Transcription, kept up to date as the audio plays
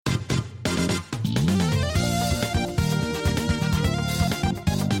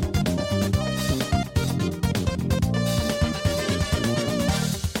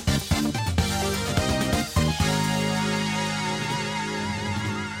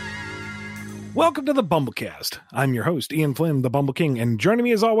Welcome to the BumbleKast. I'm your host, Ian Flynn, the Bumble King, and joining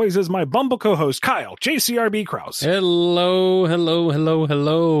me as always is my Bumble co-host, Kyle, JCRB Krause. Hello, hello, hello,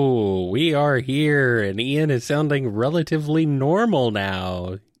 hello. We are here, and Ian is sounding relatively normal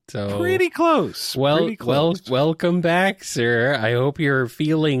now. So Pretty close. Welcome back, sir. I hope you're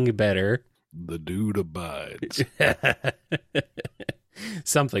feeling better. The dude abides.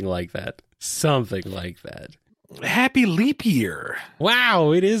 Something like that. Happy leap year.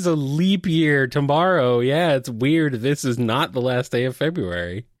 Wow, it is a leap year tomorrow. Yeah, it's weird. This is not the last day of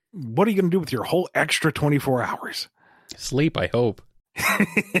February. What are you going to do with your whole extra 24 hours? Sleep, I hope.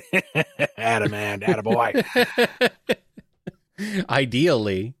 Atta man, atta boy.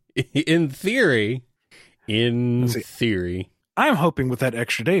 Ideally, in theory. I'm hoping with that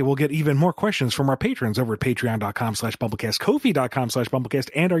extra day, we'll get even more questions from our patrons over at patreon.com/BumbleKast, Ko-fi.com/BumbleKast,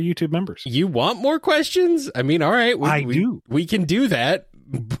 and our YouTube members. You want more questions? I mean, all right. I do. We can do that.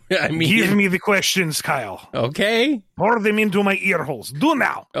 I mean, give me the questions, Kyle. Okay. Pour them into my ear holes. Do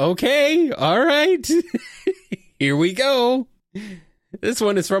now. Okay. All right. Here we go. This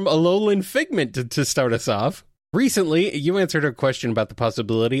one is from Alolan Figment to start us off. Recently, you answered a question about the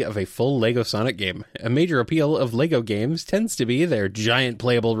possibility of a full LEGO Sonic game. A major appeal of LEGO games tends to be their giant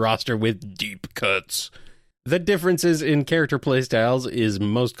playable roster with deep cuts. The differences in character playstyles is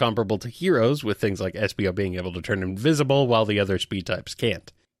most comparable to Heroes, with things like Espio being able to turn invisible while the other speed types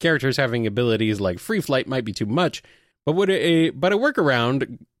can't. Characters having abilities like Free Flight might be too much, but a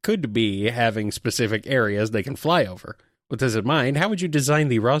workaround could be having specific areas they can fly over. With this in mind, how would you design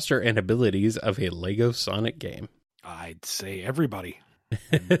the roster and abilities of a LEGO Sonic game? I'd say everybody.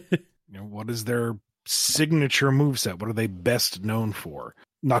 What is their signature moveset? What are they best known for?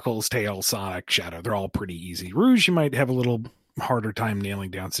 Knuckles, Tails, Sonic, Shadow, they're all pretty easy. Rouge, you might have a little harder time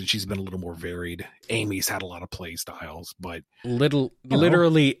nailing down since she's been a little more varied. Amy's had a lot of play styles, but...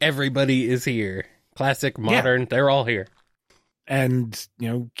 Literally everybody is here. Classic, modern, they're all here. And,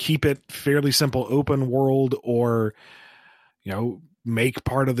 keep it fairly simple, open world, or... make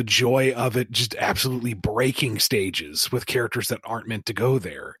part of the joy of it just absolutely breaking stages with characters that aren't meant to go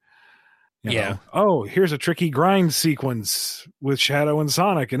there. Oh, here's a tricky grind sequence with Shadow and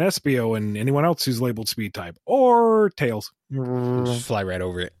Sonic and Espio and anyone else who's labeled speed type. Or Tails. Just fly right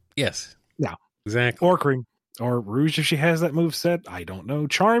over it. Yes. Yeah. Exactly. Or Cream. Or Rouge if she has that move set. I don't know.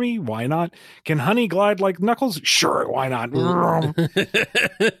 Charmy, why not? Can Honey glide like Knuckles? Sure, why not?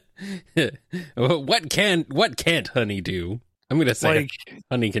 What can't Honey do? I'm going to say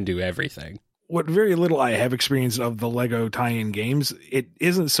Honey can do everything. What very little I have experienced of the LEGO tie-in games, it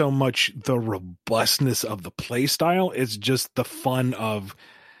isn't so much the robustness of the play style, it's just the fun of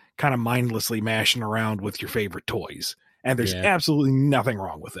kind of mindlessly mashing around with your favorite toys. And there's absolutely nothing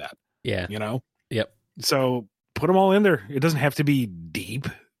wrong with that. Yeah. Yep. So put them all in there. It doesn't have to be deep.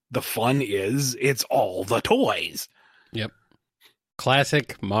 The fun is, it's all the toys. Yep.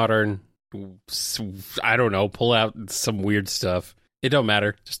 Classic, modern, I don't know, pull out some weird stuff. It don't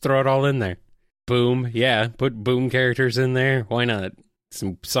matter. Just throw it all in there. Boom. Yeah, put Boom characters in there. Why not?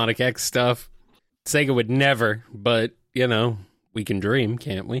 Some Sonic X stuff. Sega would never, but, we can dream,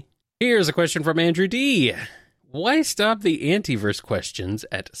 can't we? Here's a question from Andrew D. Why stop the antiverse questions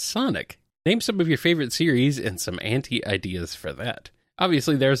at Sonic? Name some of your favorite series and some anti-ideas for that.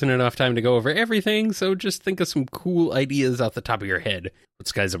 Obviously, there isn't enough time to go over everything, so just think of some cool ideas off the top of your head. Would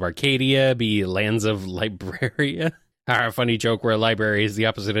Skies of Arcadia be Lands of Liberia? A funny joke where a library is the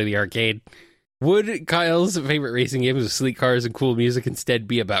opposite of the arcade. Would Kyle's favorite racing games with sleek cars and cool music instead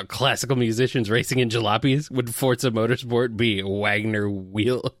be about classical musicians racing in jalopies? Would Forza Motorsport be Wagner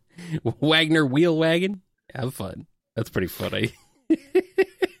Wheelwagon? Have fun. That's pretty funny.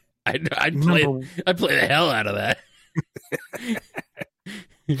 I'd play the hell out of that.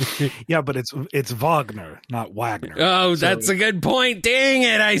 Yeah, but it's Wagner, not Wagner. Oh, that's a good point. Dang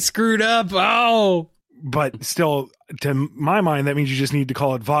it, I screwed up. Oh. But still, to my mind, that means you just need to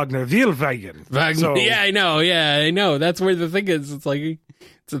call it Wagner Wheelwagen. So, yeah, I know. That's where the thing is. It's like, it's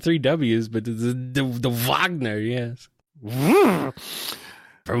the 3 W's, but it's the Wagner, yes.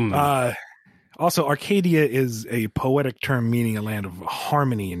 Also, Arcadia is a poetic term meaning a land of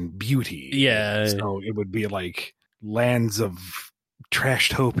harmony and beauty. Yeah. So it would be like lands of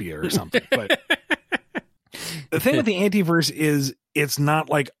Trashtopia or something. But the thing with the antiverse is it's not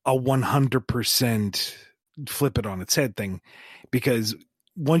like a 100% flip it on its head thing, because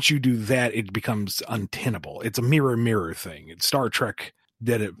once you do that, it becomes untenable. It's a mirror thing. Star Trek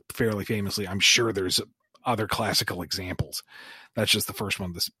did it fairly famously. I'm sure there's other classical examples. That's just the first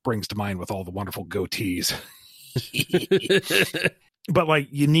one that brings to mind with all the wonderful goatees. But like,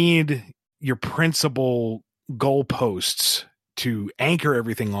 you need your principal goalposts to anchor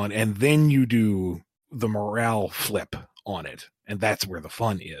everything on, and then you do the morale flip on it. And that's where the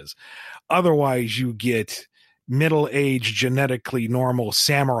fun is. Otherwise, you get middle-aged, genetically normal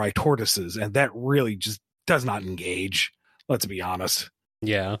samurai tortoises, and that really just does not engage. Let's be honest.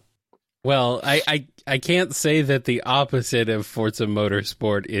 Yeah. Well, I can't say that the opposite of Forza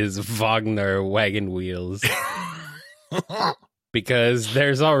Motorsport is Wagner wagon wheels. Because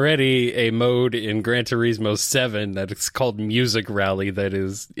there's already a mode in Gran Turismo 7 that is called Music Rally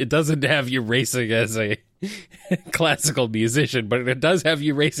it doesn't have you racing as a classical musician, but it does have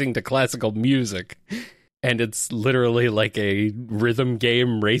you racing to classical music. And it's literally like a rhythm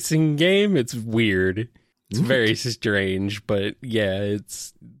game racing game. It's weird. It's very strange, but yeah,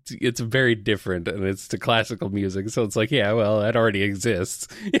 it's very different, and it's to classical music. So it's like, yeah, well, that already exists.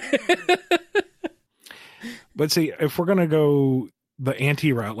 But see, if we're going to go the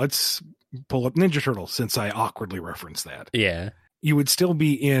anti-route, let's pull up Ninja Turtles, since I awkwardly referenced that. Yeah. You would still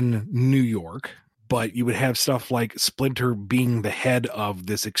be in New York, but you would have stuff like Splinter being the head of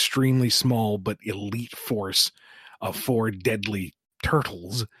this extremely small but elite force of 4 deadly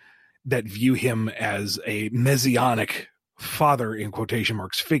turtles that view him as a messianic father, in quotation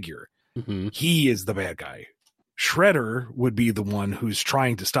marks, figure. Mm-hmm. He is the bad guy. Shredder would be the one who's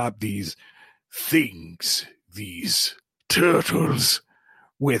trying to stop these things, these turtles,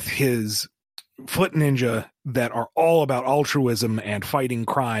 with his foot ninja that are all about altruism and fighting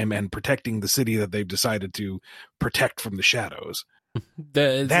crime and protecting the city that they've decided to protect from the shadows.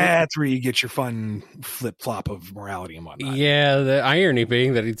 That's where you get your fun flip-flop of morality and whatnot. Yeah, the irony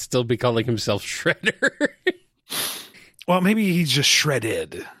being that he'd still be calling himself Shredder. Well, maybe he's just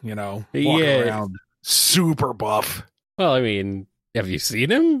shredded, walking around super buff. Well, I mean, have you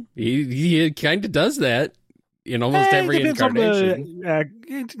seen him? He kind of does that in almost every incarnation.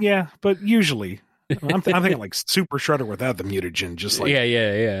 Yeah, but usually. I'm thinking like Super Shredder without the mutagen, just like...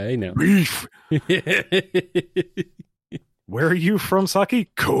 Yeah, I know. Beef! Where are you from, Saki?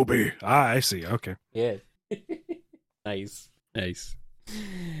 Kobe. I see. Okay. Yeah. Nice.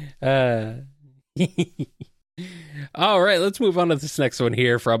 All right, let's move on to this next one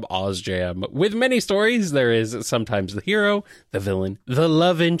here from OzJam. With many stories, there is sometimes the hero, the villain, the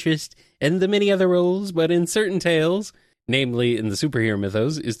love interest, and the many other roles, but in certain tales, namely in the superhero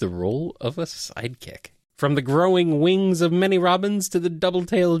mythos, is the role of a sidekick. From the growing wings of many robins to the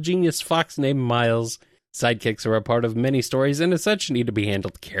double-tailed genius fox named Miles, sidekicks are a part of many stories and as such need to be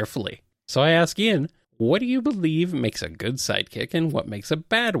handled carefully. So I ask Ian, what do you believe makes a good sidekick and what makes a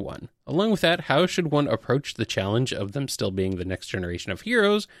bad one? Along with that, how should one approach the challenge of them still being the next generation of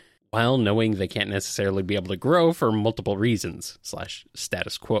heroes while knowing they can't necessarily be able to grow for multiple reasons /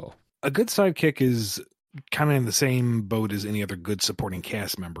 status quo? A good sidekick is kind of in the same boat as any other good supporting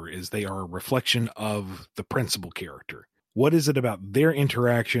cast member, is they are a reflection of the principal character. What is it about their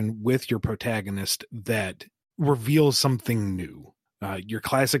interaction with your protagonist that reveals something new? Your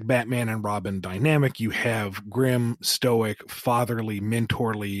classic Batman and Robin dynamic, you have grim, stoic, fatherly,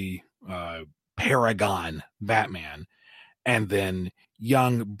 mentorly, paragon Batman, and then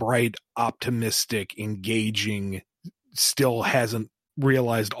young, bright, optimistic, engaging, still hasn't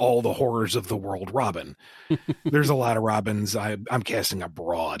realized all the horrors of the world Robin. There's a lot of Robins. I'm casting a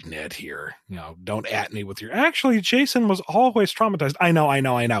broad net here. Don't at me with your, actually, Jason was always traumatized. I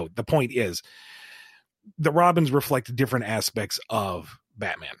know. The point is, the Robins reflect different aspects of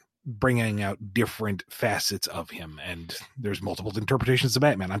Batman, bringing out different facets of him, and there's multiple interpretations of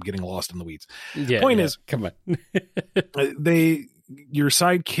Batman. I'm getting lost in the weeds. Point is, come on. Your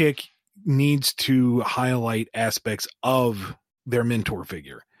sidekick needs to highlight aspects of their mentor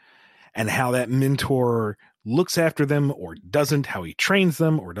figure and how that mentor looks after them or doesn't, how he trains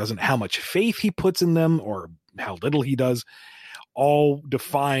them or doesn't, how much faith he puts in them or how little he does. All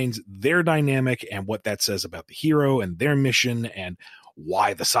defines their dynamic and what that says about the hero and their mission and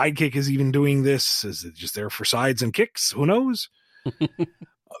why the sidekick is even doing this. Is it just there for sides and kicks? Who knows?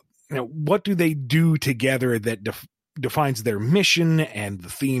 What do they do together that defines their mission and the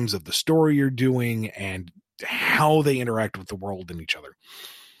themes of the story you're doing and how they interact with the world and each other?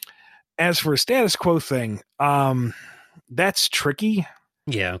 As for a status quo thing, that's tricky.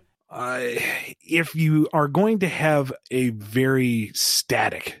 Yeah. If you are going to have a very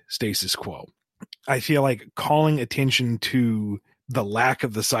static status quo, I feel like calling attention to the lack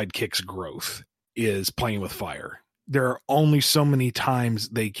of the sidekick's growth is playing with fire. There are only so many times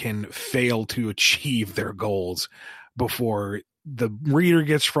they can fail to achieve their goals before the reader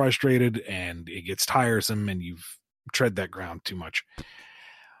gets frustrated and it gets tiresome and you've tread that ground too much.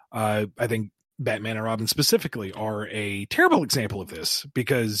 I think Batman and Robin specifically are a terrible example of this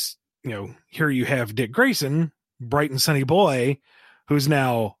because, here you have Dick Grayson, bright and sunny boy who's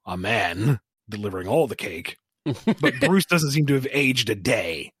now a man delivering all the cake. But Bruce doesn't seem to have aged a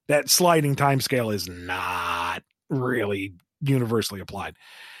day. That sliding time scale is not really universally applied.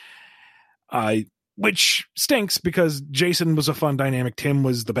 Which stinks because Jason was a fun dynamic. Tim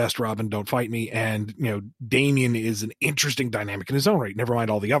was the best Robin, don't fight me. And, Damian is an interesting dynamic in his own right. Never mind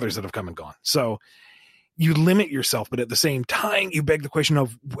all the others that have come and gone. So you limit yourself, but at the same time, you beg the question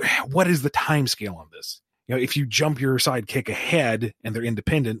of what is the time scale on this? If you jump your sidekick ahead and they're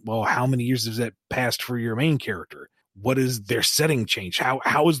independent, well, how many years has that passed for your main character? What is their setting change?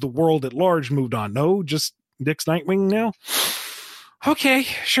 How is the world at large moved on? No, just Dick's Nightwing now? Okay,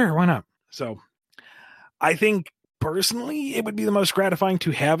 sure, why not? So I think personally it would be the most gratifying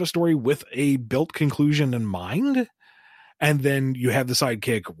to have a story with a built conclusion in mind. And then you have the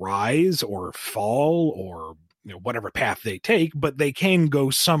sidekick rise or fall or whatever path they take, but they can go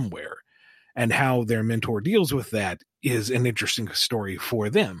somewhere. And how their mentor deals with that is an interesting story for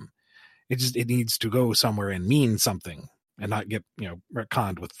them. It needs to go somewhere and mean something and not get,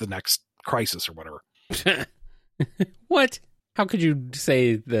 retconned with the next crisis or whatever. What? How could you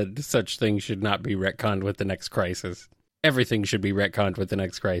say that such things should not be retconned with the next crisis? Everything should be retconned with the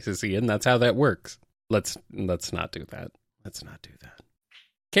next crisis, Ian. That's how that works. Let's not do that. Let's not do that.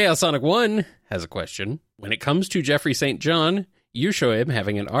 Chaos Sonic 1 has a question. When it comes to Jeffrey St. John, you show him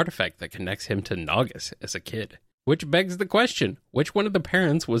having an artifact that connects him to Naugus as a kid. Which begs the question, which one of the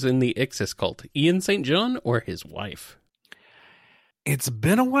parents was in the Ixis cult, Ian St. John or his wife? It's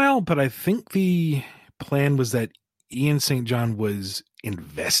been a while, but I think the plan was that Ian St. John was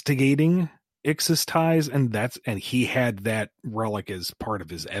investigating Ixis ties, and he had that relic as part of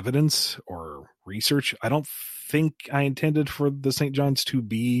his evidence or research. I don't think I intended for the St. Johns to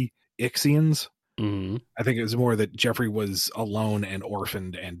be Ixians. Mm-hmm. I think it was more that Jeffrey was alone and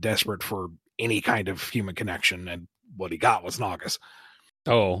orphaned and desperate for any kind of human connection, and what he got was Naugus.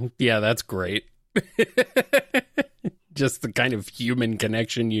 Oh, yeah, that's great. Just the kind of human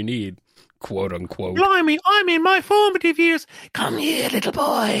connection you need, quote unquote. Blimey, I'm in my formative years. Come here, little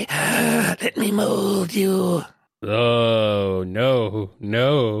boy. Let me mold you. Oh, no.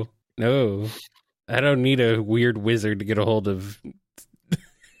 I don't need a weird wizard to get a hold of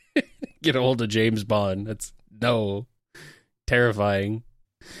James Bond. That's terrifying.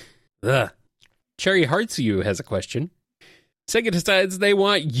 Ugh. Cherry Hearts You has a question. Sega decides they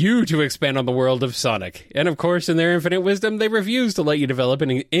want you to expand on the world of Sonic. And of course, in their infinite wisdom, they refuse to let you develop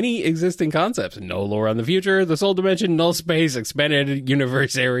any existing concepts. No lore on the future, the Soul Dimension, null space, expanded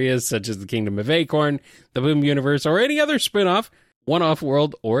universe areas such as the Kingdom of Acorn, the Boom Universe, or any other spin-off, one-off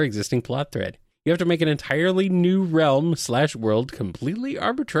world, or existing plot thread. You have to make an entirely new realm/world completely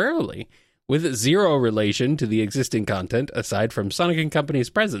arbitrarily, with zero relation to the existing content aside from Sonic and Company's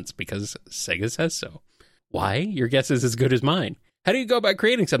presence, because Sega says so. Why? Your guess is as good as mine. How do you go about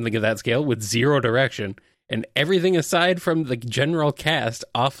creating something of that scale with zero direction, and everything aside from the general cast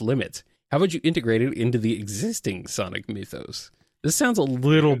off limits? How would you integrate it into the existing Sonic mythos? This sounds a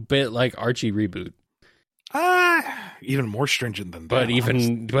little bit like Archie Reboot. Even more stringent than that.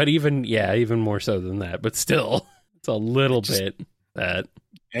 But even more so than that. But still, it's a little bit that.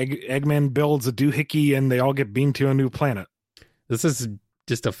 Eggman builds a doohickey and they all get beamed to a new planet. This is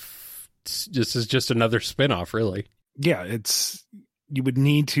just another spin-off, really. Yeah, you would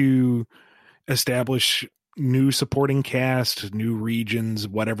need to establish new supporting cast, new regions,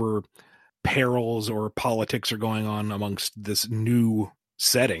 whatever perils or politics are going on amongst this new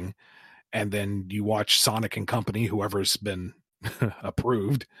setting. And then you watch Sonic and Company, whoever's been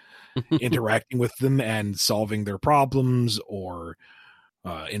approved, interacting with them and solving their problems or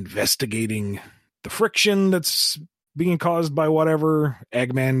investigating the friction that's being caused by whatever.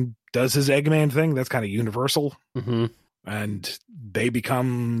 Eggman does his Eggman thing. That's kind of universal. Mm-hmm. And they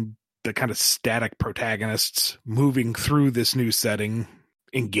become the kind of static protagonists moving through this new setting,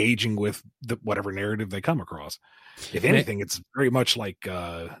 engaging with whatever narrative they come across. If anything, it's very much like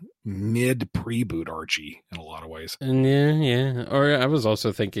mid pre-boot Archie in a lot of ways. Yeah. Or I was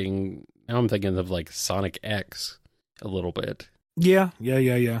also thinking, now I'm thinking of like Sonic X a little bit. Yeah.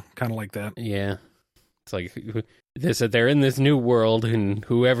 Kind of like that. Yeah. It's like they're in this new world and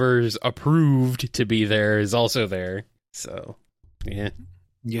whoever's approved to be there is also there. So, yeah.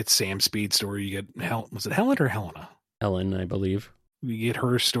 You get Sam's speed story. You get was it Helen or Helena? Helen, I believe. You get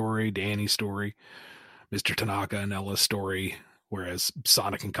her story, Danny's story, Mr. Tanaka and Ella's story, whereas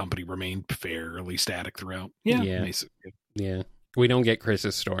Sonic and Company remain fairly static throughout. Yeah. Yeah. We don't get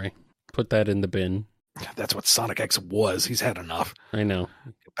Chris's story. Put that in the bin. That's what Sonic X was. He's had enough. I know.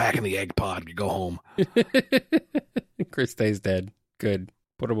 Get back in the egg pod. You go home. Chris stays dead. Good.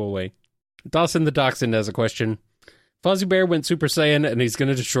 Put him away. Dawson the Dachshund has a question. Fozzie Bear went Super Saiyan and he's going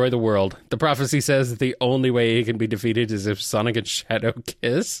to destroy the world. The prophecy says that the only way he can be defeated is if Sonic and Shadow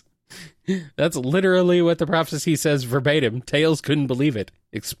kiss. That's literally what the prophecy says verbatim. Tails couldn't believe it.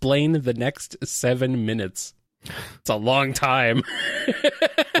 Explain the next 7 minutes. It's a long time.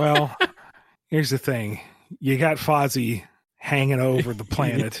 Well, here's the thing. You got Fozzie hanging over the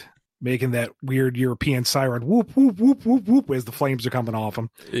planet, making that weird European siren whoop, whoop, whoop, whoop, whoop as the flames are coming off him.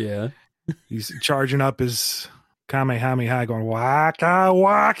 Yeah. He's charging up his Kamehameha going, waka,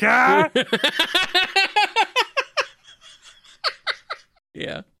 waka.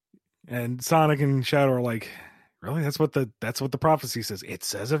 Yeah. And Sonic and Shadow are like, really? That's what the prophecy says. It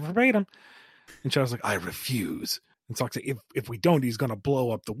says it verbatim. And Shadow's like, I refuse. And Sonic's like, if we don't, he's going to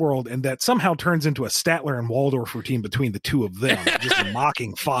blow up the world. And that somehow turns into a Statler and Waldorf routine between the two of them, just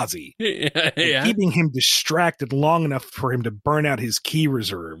mocking Fozzie. Yeah. Keeping him distracted long enough for him to burn out his key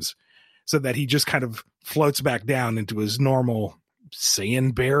reserves so that he just kind of floats back down into his normal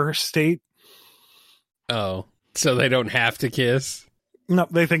Saiyan bear state. Oh, so they don't have to kiss? No,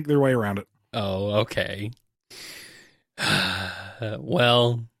 they think their way around it. Oh, okay.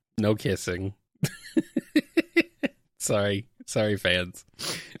 Well, no kissing. Sorry, fans.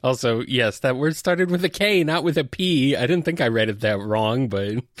 Also, yes, that word started with a K, not with a P. I didn't think I read it that wrong,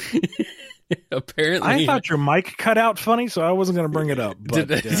 but apparently... I thought your mic cut out funny, so I wasn't going to bring it up. But,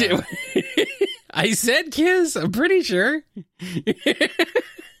 I said kiss, I'm pretty sure.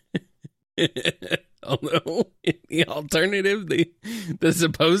 Although, in the alternative, the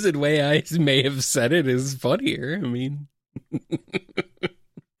supposed way I may have said it is funnier. I mean...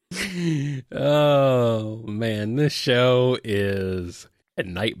 Oh, man, this show is a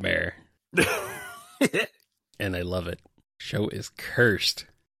nightmare. And I love it. Show is cursed.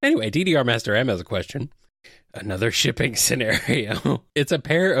 Anyway, DDR Master M has a question. Another shipping scenario. It's a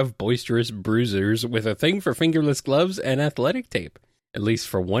pair of boisterous bruisers with a thing for fingerless gloves and athletic tape. At least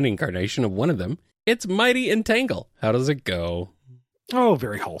for one incarnation of one of them. It's Mighty and Tangle. How does it go? Oh,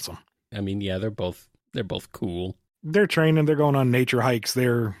 very wholesome. I mean, yeah, they're both cool. They're training. They're going on nature hikes.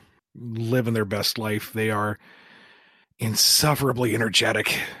 They're living their best life. They are insufferably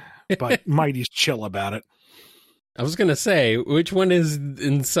energetic, but Mighty's chill about it. I was going to say, which one is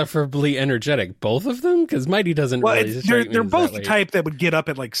insufferably energetic? Both of them? Because Mighty doesn't really... They're both the type that would get up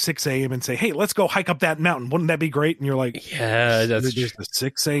at like 6 a.m. and say, hey, let's go hike up that mountain. Wouldn't that be great? And you're like, yeah, that's just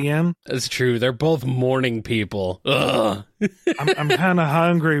 6 a.m.? That's true. They're both morning people. Ugh. I'm kind of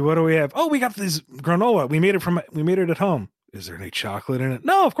hungry. What do we have? Oh, we got this granola. We made it at home. Is there any chocolate in it?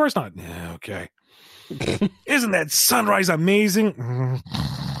 No, of course not. Yeah, okay. Isn't that sunrise amazing?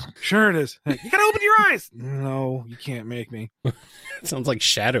 Sure it is. You gotta open your eyes. No, you can't make me. Sounds like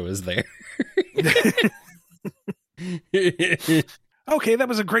Shadow is there. Okay, that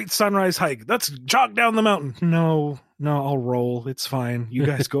was a great sunrise hike. Let's jog down the mountain. No, I'll roll. It's fine. You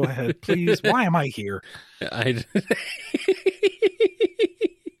guys go ahead, please. Why am I here?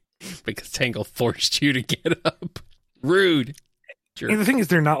 Because Tangle forced you to get up. Rude. And the thing is,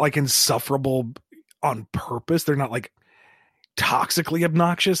 they're not like insufferable on purpose. They're not like toxically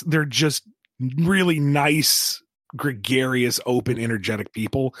obnoxious. They're just really nice, gregarious, open, energetic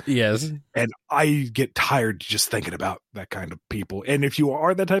people. Yes. And I get tired just thinking about that kind of people. And if you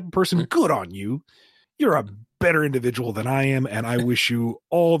are that type of person, good on you. You're a better individual than I am, and I wish you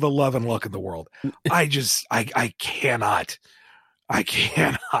all the love and luck in the world. I cannot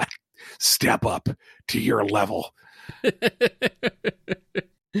step up to your level.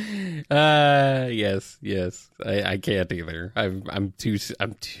 Yes. I can't either. I'm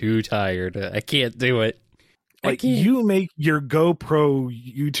too tired. I can't do it. Like, you make your GoPro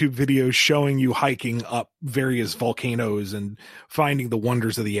YouTube videos showing you hiking up various volcanoes and finding the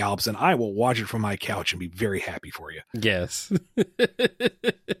wonders of the Alps, and I will watch it from my couch and be very happy for you. Yes.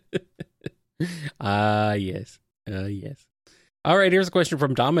 Yes. Yes. All right, here's a question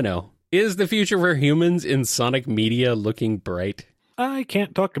from Domino. Is the future for humans in Sonic media looking bright? I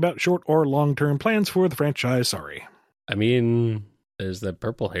can't talk about short or long-term plans for the franchise, sorry. I mean, there's that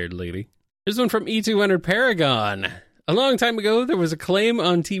purple-haired lady. Here's one from E200 Paragon. A long time ago, there was a claim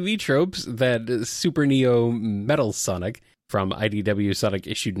on TV tropes that Super Neo Metal Sonic from IDW Sonic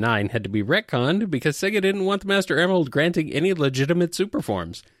Issue 9 had to be retconned because Sega didn't want the Master Emerald granting any legitimate super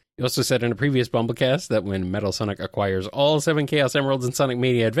forms. He also said in a previous BumbleKast that when Metal Sonic acquires all 7 Chaos Emeralds in Sonic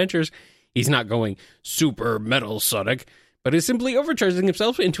Mania Adventures, he's not going Super Metal Sonic, but is simply overcharging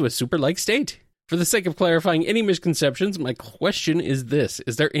himself into a super-like state. For the sake of clarifying any misconceptions, my question is this.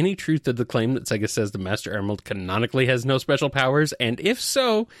 Is there any truth to the claim that Sega says the Master Emerald canonically has no special powers? And if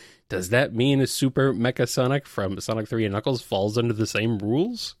so, does that mean Super Mecha Sonic from Sonic 3 and Knuckles falls under the same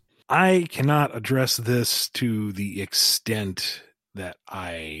rules? I cannot address this to the extent that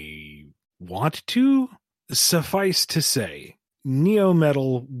I want to. Suffice to say, Neo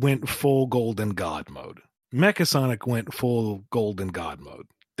Metal went full Golden God mode. Mechasonic went full Golden God mode.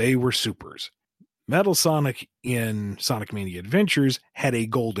 They were supers. Metal Sonic in Sonic Mania Adventures had a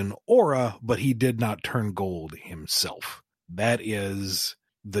golden aura, but he did not turn gold himself. That is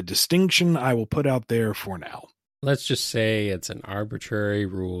the distinction I will put out there for now. Let's just say it's an arbitrary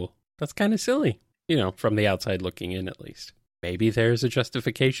rule. That's kind of silly, from the outside looking in at least. Maybe there's a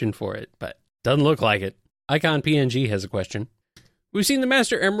justification for it, but doesn't look like it. Icon PNG has a question. We've seen the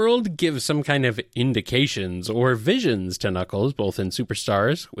Master Emerald give some kind of indications or visions to Knuckles, both in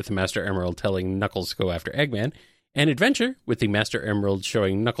Superstars, with the Master Emerald telling Knuckles to go after Eggman, and Adventure, with the Master Emerald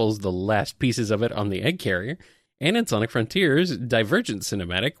showing Knuckles the last pieces of it on the egg carrier. And in Sonic Frontiers, Divergent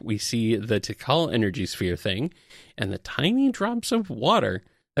Cinematic, we see the Tikal Energy Sphere thing, and the tiny drops of water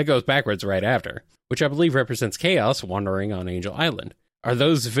that goes backwards right after, which I believe represents Chaos wandering on Angel Island. Are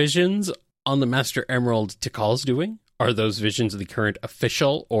those visions on the Master Emerald Tikal's doing? Are those visions the current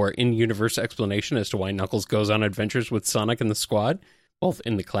official or in-universe explanation as to why Knuckles goes on adventures with Sonic and the squad, both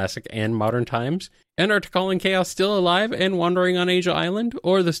in the classic and modern times? And are Tikal and Chaos still alive and wandering on Angel Island?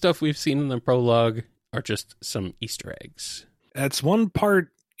 Or the stuff we've seen in the prologue are just some Easter eggs? That's one part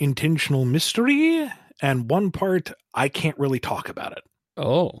intentional mystery, and one part I can't really talk about it.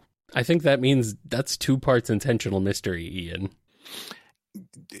 Oh, I think that means that's 2 parts intentional mystery, Ian.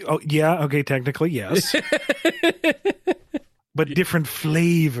 Oh, yeah, okay, technically, yes. But different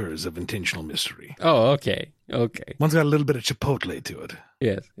flavors of intentional mystery. Oh, okay. One's got a little bit of chipotle to it.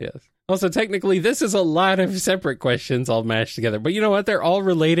 Yes. Also, technically, this is a lot of separate questions all mashed together. But you know what? They're all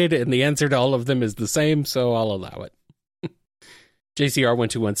related, and the answer to all of them is the same, so I'll allow it.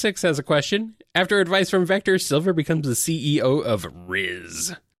 JCR1216 has a question. After advice from Vector, Silver becomes the CEO of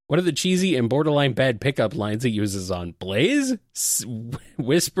Riz. What are the cheesy and borderline bad pickup lines he uses on Blaze,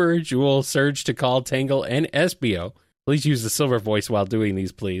 Whisper, Jewel, Surge, Tikal, Tangle, and Espio? Please use the Silver voice while doing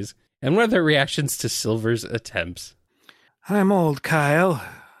these, please. And what are their reactions to Silver's attempts? I'm old, Kyle.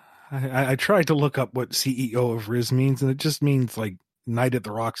 I tried to look up what CEO of Riz means, and it just means like Knight at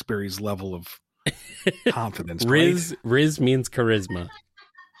the Roxbury's level of confidence. Riz means charisma.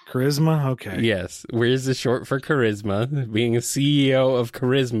 Charisma? Okay. Yes. Riz is short for charisma. Being a CEO of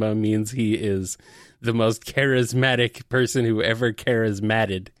charisma means he is the most charismatic person who ever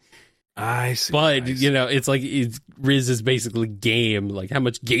charismated. I see. But, it's like Riz is basically game. Like how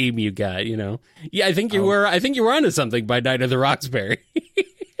much game you got, Yeah, I think you were onto something by Night of the Roxbury.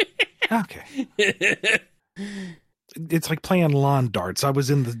 Okay. It's like playing lawn darts. I was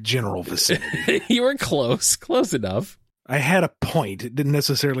in the general vicinity. You were close enough. I had a point. It didn't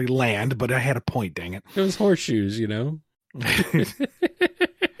necessarily land, but I had a point, dang it. It was horseshoes,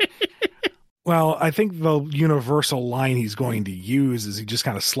 Well, I think the universal line he's going to use is he just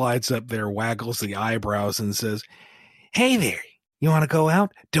kind of slides up there, waggles the eyebrows, and says, "Hey there, you want to go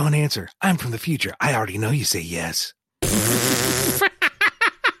out? Don't answer. I'm from the future. I already know you say yes."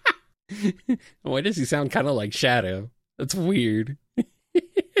 Why does he sound kind of like Shadow? That's weird.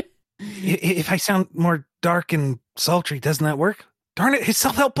 If I sound more dark and sultry, doesn't that work? Darn it, his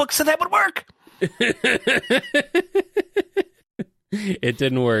self-help book said that would work. It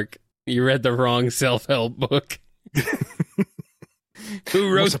didn't work. You read the wrong self-help book.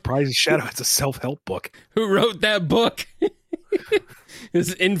 I'm surprised Shadow has a self-help book. Who wrote that book?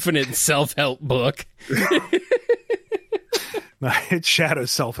 This infinite self-help book. No, it's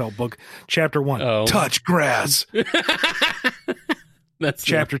Shadow's self-help book. Chapter 1, Touch grass. That's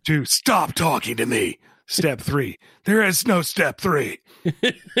Chapter 2, Stop talking to me. Step 3, there is no step 3.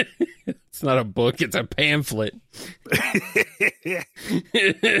 It's not a book, it's a pamphlet.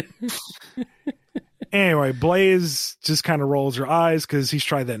 Anyway, Blaze just kind of rolls her eyes because he's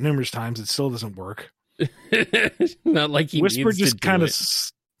tried that numerous times. It still doesn't work. Not like he Whisper needs just to kind do of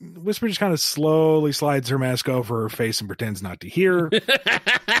it. Whisper just kind of slowly slides her mask over her face and pretends not to hear.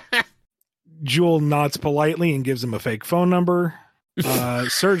 Jewel nods politely and gives him a fake phone number.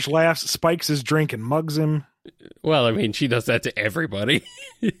 Surge laughs, spikes his drink, and mugs him. Well, I mean, she does that to everybody.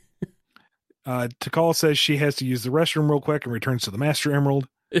 Tikal says she has to use the restroom real quick and returns to the Master Emerald.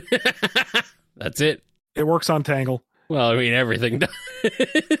 That's it. It works on Tangle. Well, I mean, everything does.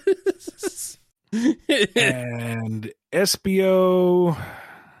 And Espio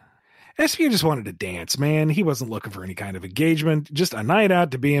just wanted to dance, man. He wasn't looking for any kind of engagement. Just a night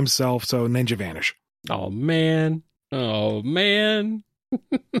out to be himself, so Ninja vanish. Oh, man.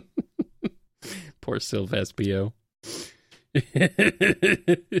 Poor Sylvespio.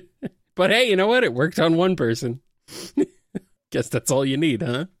 But hey, you know what? It worked on one person. Guess that's all you need,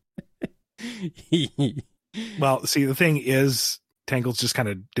 huh? Well, see, the thing is, Tangle's just kind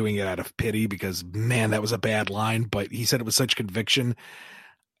of doing it out of pity because, man, that was a bad line. But he said it with such conviction.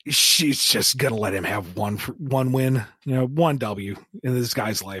 She's just gonna let him have one win, one W in this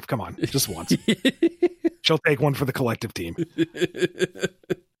guy's life. Come on, just once. She'll take one for the collective team.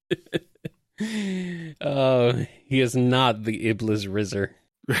 Oh, he is not the Iblis Rizzer.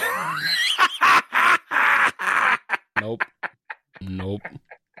 Nope. Nope.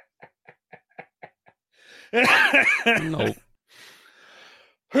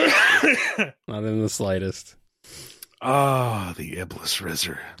 Not in the slightest. Oh, the Iblis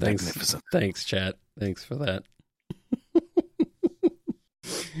Rizzer. Thanks. Magnificent. Thanks, chat. Thanks for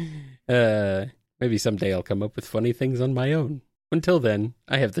that. Maybe someday I'll come up with funny things on my own. Until then,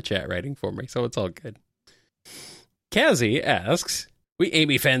 I have the chat writing for me, so it's all good. Kazi asks, we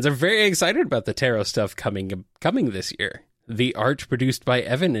Amy fans are very excited about the tarot stuff coming this year. The art produced by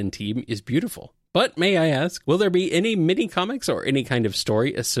Evan and team is beautiful. But may I ask, will there be any mini comics or any kind of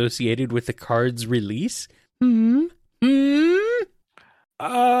story associated with the card's release? Let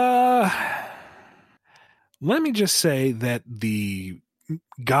me just say that the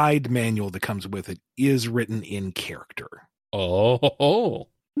guide manual that comes with it is written in character. Oh,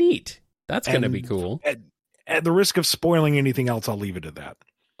 neat. That's going to be cool. At the risk of spoiling anything else, I'll leave it at that.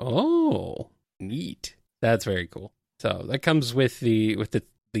 Oh, neat. That's very cool. So that comes with the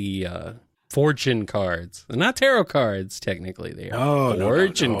fortune cards. They're not tarot cards, technically. They are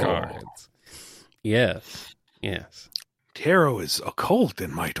fortune cards. Yes. Tarot is occult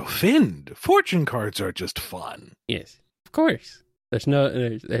and might offend. Fortune cards are just fun. Yes, of course.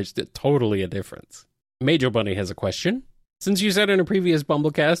 There's totally a difference. Major Bunny has a question. Since you said in a previous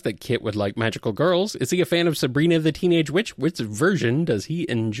BumbleKast that Kit would like magical girls, is he a fan of Sabrina the Teenage Witch? Which version does he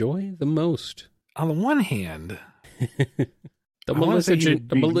enjoy the most? On the one hand, the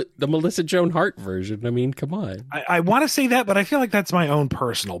Melissa Joan Hart version. I mean, come on. I want to say that, but I feel like that's my own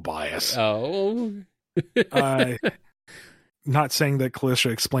personal bias. Oh. Not saying that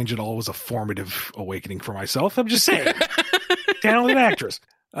Callisha Explains It All was a formative awakening for myself. I'm just saying. Talented actress.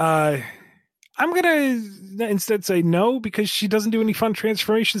 I'm going to instead say no because she doesn't do any fun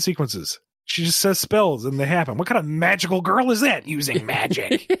transformation sequences. She just says spells and they happen. What kind of magical girl is that using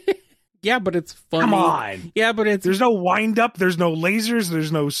magic? Yeah, but it's funny. Come on. Yeah, but there's no wind up. There's no lasers.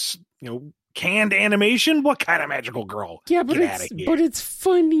 There's no, canned animation. What kind of magical girl? Yeah, but it's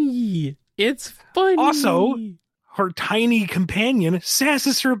funny. It's funny. Also, her tiny companion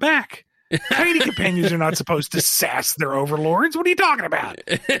sasses her back. Tiny companions are not supposed to sass their overlords. What are you talking about?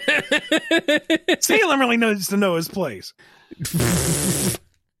 Salem really needs to know his place.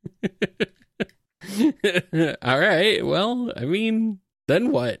 All right. Well, I mean,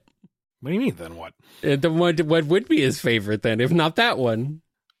 then what? What do you mean, then what? What would be his favorite then, if not that one?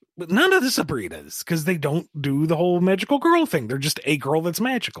 But none of the Sabrinas, because they don't do the whole magical girl thing. They're just a girl that's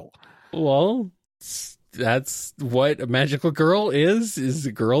magical. Well, that's what a magical girl is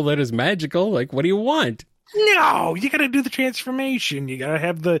a girl that is magical. Like, what do you want? No, you gotta do the transformation. You gotta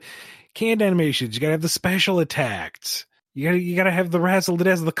have the canned animations. You gotta have the special attacks. You gotta have the razzle that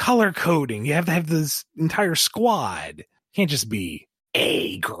has the color coding. You have to have this entire squad. You can't just be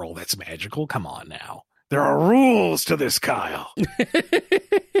a girl that's magical. Come on now. There are rules to this, Kyle.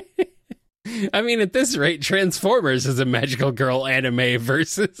 I mean, at this rate, Transformers is a magical girl anime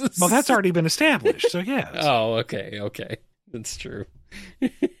versus... Well, that's already been established, so yes. Oh, okay. That's true.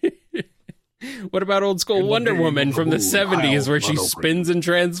 What about old school Wonder Woman from the 70s where she spins and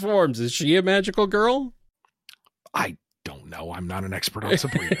transforms? Is she a magical girl? I don't know. I'm not an expert on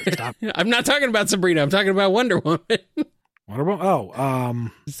Sabrina. Stop. I'm not talking about Sabrina. I'm talking about Wonder Woman. Wonder Woman? Oh,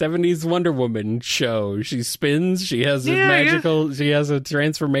 70s Wonder Woman show. She spins. She has a magical... Yeah. She has a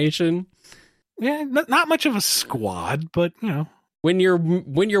transformation. Yeah, not much of a squad, but, When you're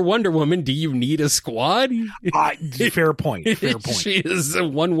Wonder Woman, do you need a squad? Fair point. She is a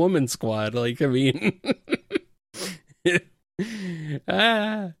one-woman squad. Like, I mean...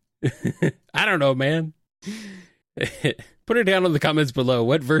 I don't know, man. Put it down in the comments below.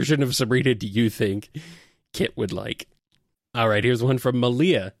 What version of Sabrina do you think Kit would like? All right, here's one from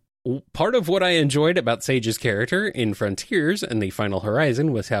Malia. Part of what I enjoyed about Sage's character in Frontiers and the Final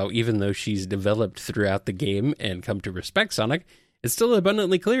Horizon was how even though she's developed throughout the game and come to respect Sonic, it's still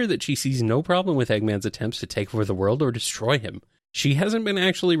abundantly clear that she sees no problem with Eggman's attempts to take over the world or destroy him. She hasn't been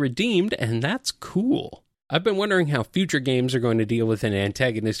actually redeemed, and that's cool. I've been wondering how future games are going to deal with an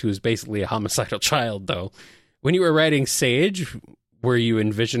antagonist who is basically a homicidal child, though. When you were writing Sage, were you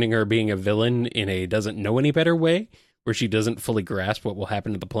envisioning her being a villain in a doesn't know any better way, where she doesn't fully grasp what will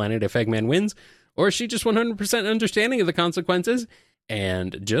happen to the planet if Eggman wins? Or is she just 100% understanding of the consequences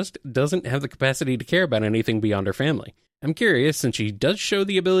and just doesn't have the capacity to care about anything beyond her family. I'm curious, since she does show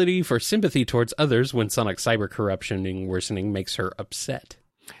the ability for sympathy towards others when Sonic's cyber corruption and worsening makes her upset.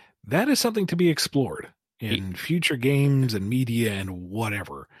 That is something to be explored in future games and media and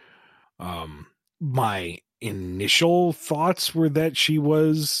whatever. My initial thoughts were that she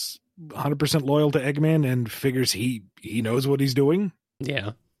was 100% loyal to Eggman and figures he knows what he's doing.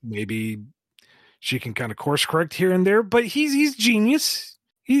 Yeah. Maybe she can kind of course correct here and there, but he's genius.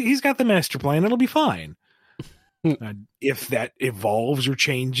 He's got the master plan. It'll be fine. If that evolves or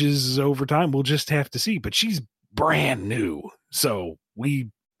changes over time, we'll just have to see. But she's brand new, so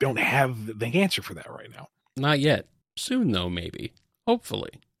we don't have the answer for that right now. Not yet. Soon, though, maybe.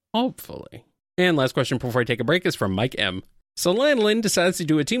 Hopefully. And last question before I take a break is from Mike M. So Lanolin decides to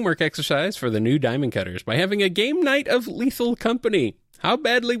do a teamwork exercise for the new Diamond Cutters by having a game night of Lethal Company. How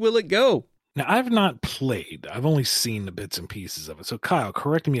badly will it go? Now, I've not played. I've only seen the bits and pieces of it. So, Kyle,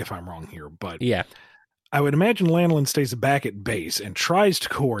 correct me if I'm wrong here, but yeah, I would imagine Lanolin stays back at base and tries to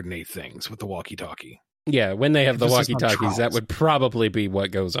coordinate things with the walkie-talkie. Yeah, when they have the walkie-talkies, that would probably be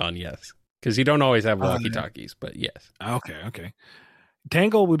what goes on, yes. Because you don't always have walkie-talkies, but yes. Okay.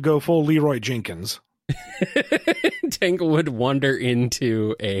 Tangle would go full Leroy Jenkins. Tangle would wander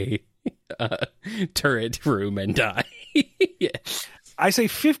into a turret room and die. Yes. I say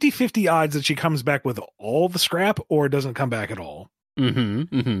 50-50 odds that she comes back with all the scrap or doesn't come back at all.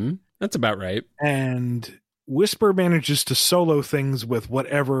 That's about right. And Whisper manages to solo things with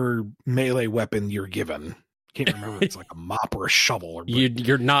whatever melee weapon you're given. Can't remember if it's like a mop or a shovel.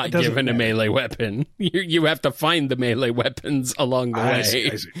 You're not given a melee weapon. You have to find the melee weapons along the way. I see.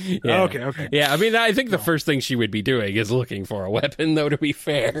 Yeah. Okay. Yeah, I mean, I think the first thing she would be doing is looking for a weapon, though, to be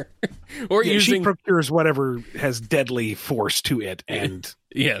fair. Or using... She procures whatever has deadly force to it. And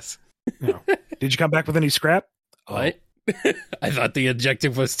yes. Did you come back with any scrap? What? I thought the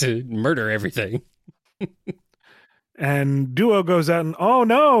objective was to murder everything. And Duo goes out and, oh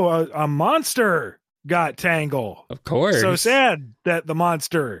no, a monster got Tangle. Of course. So sad that the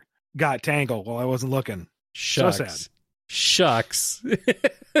monster got Tangle while I wasn't looking. Shucks. So sad. Shucks.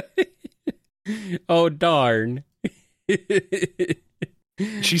 Oh, darn.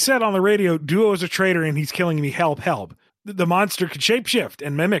 She said on the radio, Duo is a traitor and he's killing me. Help, help. The monster could shapeshift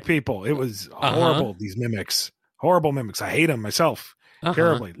and mimic people. It was horrible, these mimics. Horrible mimics. I hate them myself.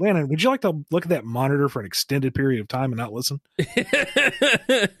 Terribly. Landon, would you like to look at that monitor for an extended period of time and not listen?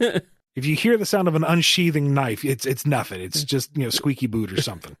 If you hear the sound of an unsheathing knife, it's nothing. It's just, squeaky boot or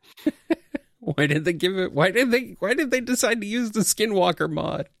something. Why did they give it? Why did they decide to use the Skinwalker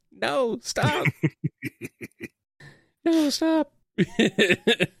mod? No, stop. No, stop.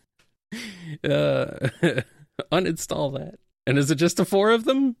 Uninstall that. And is it just the 4 of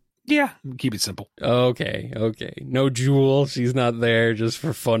them? Yeah, keep it simple. Okay. No Jewel. She's not there just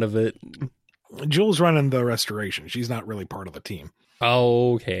for fun of it. Jewel's running the restoration. She's not really part of the team.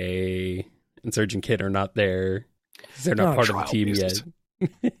 Okay. And Surge and Kit are not there. They're not part of the team yet.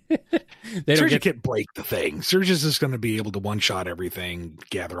 Surge and Kit break the thing. Surge is just going to be able to one-shot everything,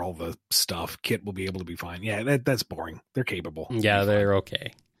 gather all the stuff. Kit will be able to be fine. Yeah, that's boring. They're capable. Yeah, they're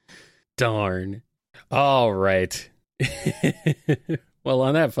okay. Darn. All right. Well,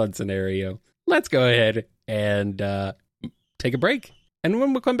 on that fun scenario, let's go ahead and take a break. And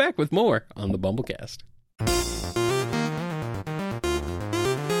when we'll come back with more on the BumbleKast.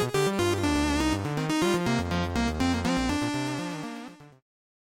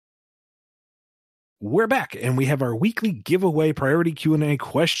 We're back, and we have our weekly giveaway priority Q&A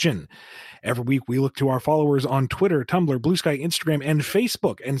question. Every week, we look to our followers on Twitter, Tumblr, Blue Sky, Instagram, and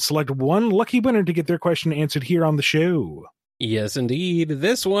Facebook, and select one lucky winner to get their question answered here on the show. Yes, indeed.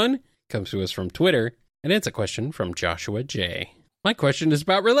 This one comes to us from Twitter, and it's a question from Joshua J. My question is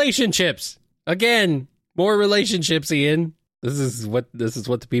about relationships. Again, more relationships, Ian. This is what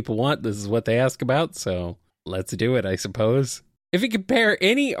the people want. This is what they ask about, so let's do it, I suppose. If you could pair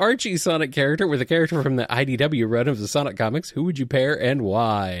any Archie Sonic character with a character from the IDW run of the Sonic comics, who would you pair and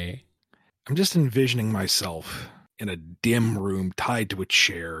why? I'm just envisioning myself in a dim room tied to a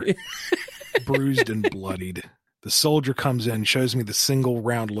chair, bruised and bloodied. The soldier comes in, shows me the single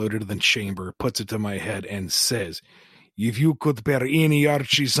round loaded in the chamber, puts it to my head, and says, if you could pair any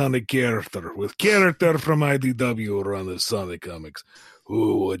Archie Sonic character with character from IDW run of Sonic comics,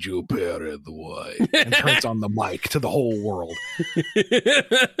 who would you pair and why? And turns on the mic to the whole world.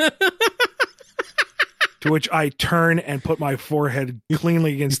 To which I turn and put my forehead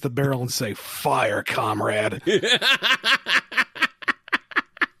cleanly against the barrel and say, fire, comrade.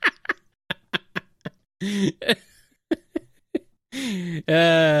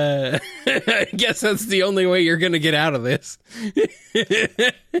 I guess that's the only way you're going to get out of this.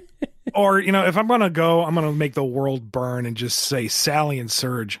 Or, if I'm going to go, I'm going to make the world burn and just say Sally and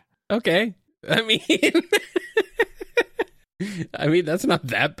Surge. Okay. I mean, that's not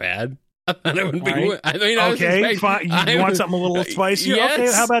that bad. I thought it would be. Right. Okay, fine. You want something a little spicier? Yes.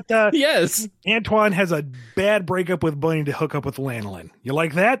 Okay, how about yes. Antoine has a bad breakup with Bunny to hook up with Lanolin. You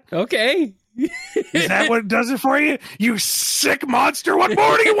like that? Okay. Is that what does it for you? You sick monster! What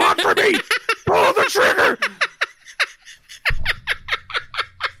more do you want from me? Pull the trigger!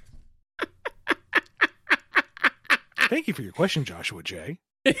 Thank you for your question, Joshua J.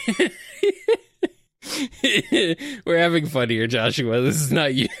 We're having fun here, Joshua. This is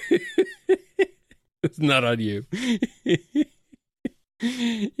not you. It's not on you.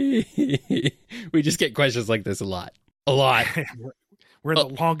 We just get questions like this a lot. A lot. We're the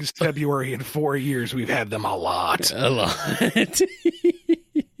longest February in 4 years. We've had them a lot. A lot.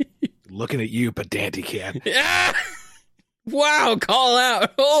 Looking at you, pedantic cat. Ah! Wow, call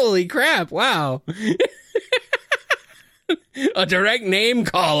out. Holy crap, wow. A direct name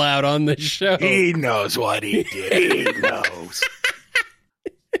call out on the show. He knows what he did. He knows.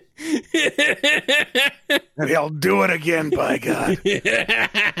 And he'll do it again, by God.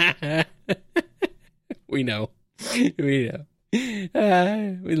 We know. We know.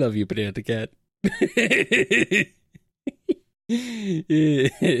 We love you, Banana Cat.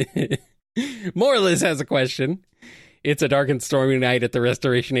 Morlis has a question. It's a dark and stormy night at the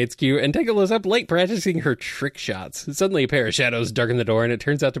Restoration HQ, and Tangle is up late practicing her trick shots. Suddenly, a pair of shadows darken the door, and it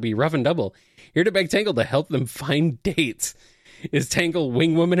turns out to be Rough and Tumble, here to beg Tangle to help them find dates. Is Tangle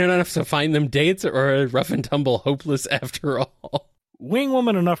wing woman enough to find them dates, or are Rough and Tumble hopeless after all? Wing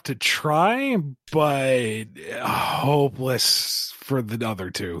woman enough to try, but hopeless for the other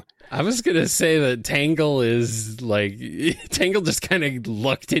two. I was going to say that Tangle is like, Tangle just kind of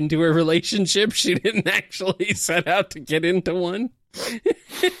lucked into a relationship. She didn't actually set out to get into one.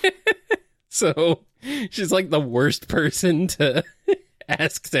 So she's like the worst person to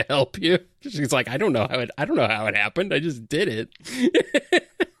ask to help you. She's like, I don't know how it happened. I just did it.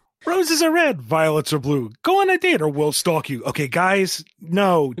 Roses are red, violets are blue. Go on a date or we'll stalk you. Okay, guys,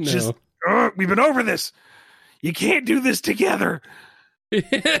 no. Just, we've been over this. You can't do this together.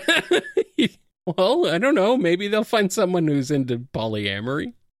 Well, I don't know. Maybe they'll find someone who's into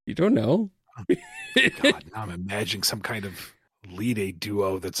polyamory. You don't know. God, now I'm imagining some kind of lead-a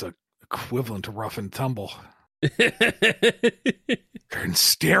duo that's equivalent to Rough and Tumble. They're in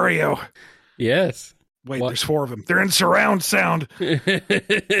stereo. Yes. Wait, there's 4 of them. They're in surround sound.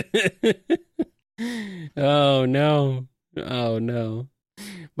 Oh, no. Oh, no.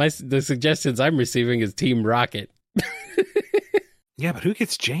 The suggestions I'm receiving is Team Rocket. Yeah, but who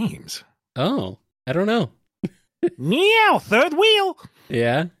gets James? Oh, I don't know. Meow, third wheel.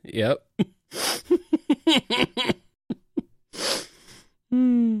 Yeah, yep.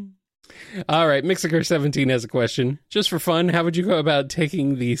 All right, Mixaker17 has a question. Just for fun, how would you go about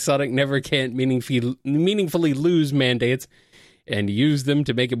taking the Sonic Never Can't meaningfully lose mandates and use them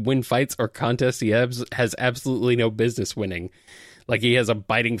to make him win fights or contests he has absolutely no business winning? Like he has a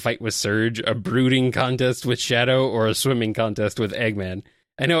biting fight with Surge, a brooding contest with Shadow, or a swimming contest with Eggman.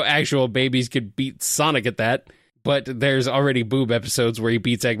 I know actual babies could beat Sonic at that, but there's already boob episodes where he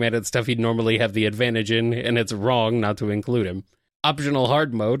beats Eggman at stuff he'd normally have the advantage in, and it's wrong not to include him. Optional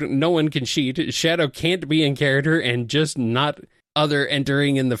hard mode, no one can cheat, Shadow can't be in character, and just not other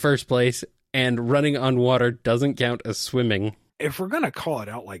entering in the first place, and running on water doesn't count as swimming. If we're going to call it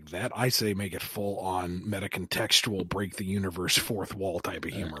out like that, I say make it full on meta-contextual, break the universe, fourth wall type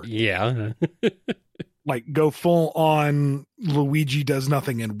of humor. Yeah. Like go full on Luigi does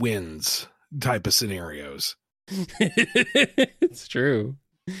nothing and wins type of scenarios. It's true.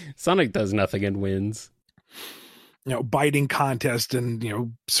 Sonic does nothing and wins. Biting contest,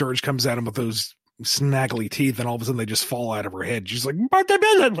 and Surge comes at him with those snaggly teeth, and all of a sudden they just fall out of her head. She's like,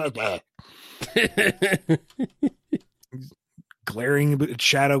 glaring.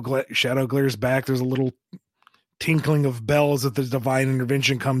 Shadow glares back. There's a little tinkling of bells as the divine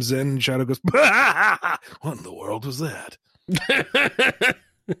intervention comes in, and Shadow goes, what in the world was that?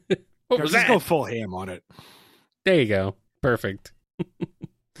 What was that? Just go full ham on it. There you go. Perfect.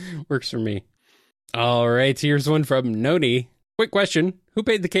 Works for me. All right, here's one from Noni. Quick question. Who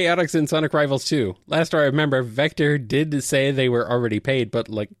paid the Chaotix in Sonic Rivals 2? Last I remember, Vector did say they were already paid, but,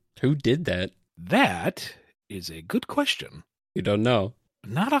 who did that? That is a good question. You don't know?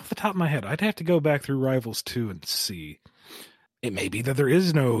 Not off the top of my head. I'd have to go back through Rivals 2 and see. It may be that there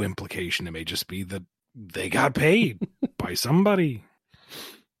is no implication. It may just be that they got paid by somebody.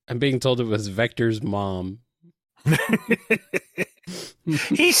 I'm being told it was Vector's mom.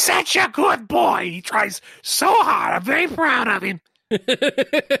 He's such a good boy. He tries so hard. I'm very proud of him.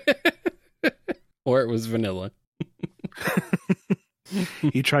 Or it was vanilla.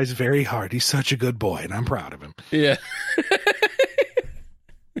 He tries very hard. He's such a good boy, and I'm proud of him. Yeah.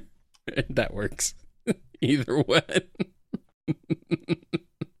 That works. Either one.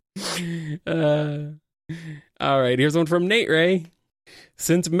 All right, here's one from Nate Ray.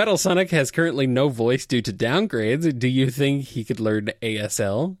 Since Metal Sonic has currently no voice due to downgrades, do you think he could learn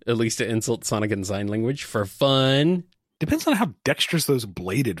ASL, at least to insult Sonic in sign language, for fun? Depends on how dexterous those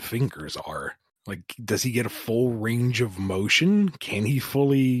bladed fingers are. Like, does he get a full range of motion? Can he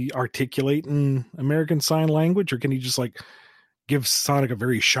fully articulate in American Sign Language? Or can he just, like, give Sonic a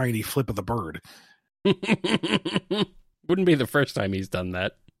very shiny flip of the bird? Wouldn't be the first time he's done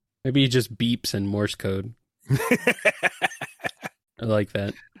that. Maybe he just beeps in Morse code. I like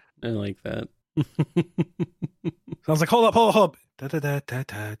that. Sounds like, hold up.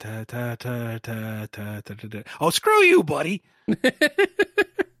 Oh, screw you, buddy.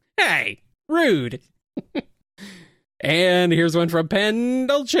 Hey, rude. And here's one from Pen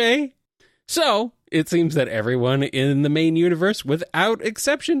Dolce. So, it seems that everyone in the main universe, without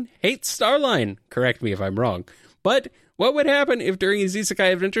exception, hates Starline. Correct me if I'm wrong. But what would happen if during his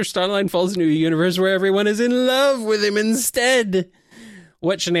isekai adventure, Starline falls into a universe where everyone is in love with him instead?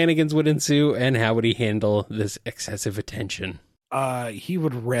 What shenanigans would ensue, and how would he handle this excessive attention? He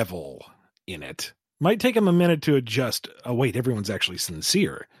would revel in it. Might take him a minute to adjust. Oh, wait, everyone's actually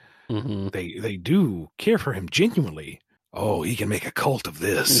sincere. Mm-hmm. They do care for him genuinely. Oh, he can make a cult of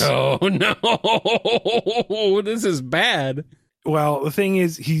this. No, this is bad. Well, the thing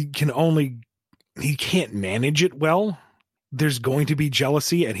is, he can't manage it well. There's going to be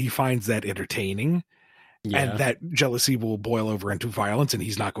jealousy, and he finds that entertaining. Yeah. And that jealousy will boil over into violence, and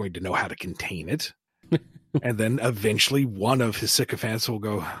he's not going to know how to contain it. And then eventually one of his sycophants will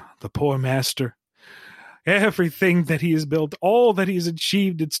go, the poor master. Everything that he has built, all that he has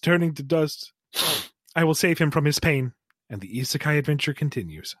achieved, it's turning to dust. I will save him from his pain. And the isekai adventure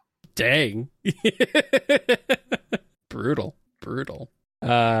continues. Dang. Brutal.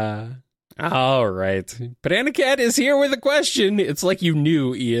 All right. Banana Cat is here with a question. It's like you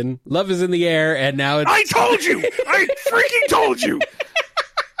knew, Ian. Love is in the air, and now it's... I told you! I freaking told you!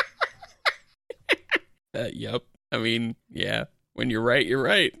 Yep. I mean, yeah. When you're right, you're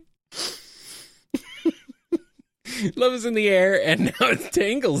right. Love is in the air, and now it's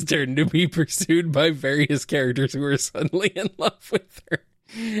Tangle's turn to be pursued by various characters who are suddenly in love with her.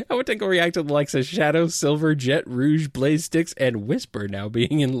 How would Tangle react to the likes of Shadow, Silver, Jet, Rouge, Blaze Sticks, and Whisper now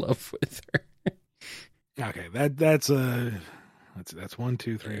being in love with her? Okay, that's 1,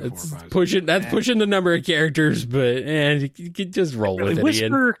 2, 3, 4, 5. Pushing the number of characters, but you could just roll with it.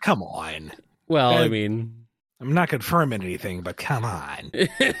 Whisper, Ian. Come on. Well, I mean, I'm not confirming anything, but come on.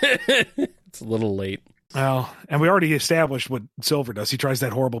 It's a little late. Well, and we already established what Silver does. He tries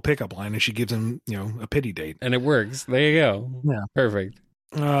that horrible pickup line, and she gives him, a pity date, and it works. There you go. Yeah, perfect.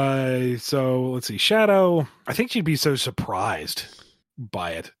 So let's see. Shadow, I think she'd be so surprised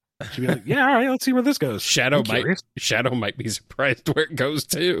by it. She'd be like, "Yeah, all right, let's see where this goes." Shadow might be surprised where it goes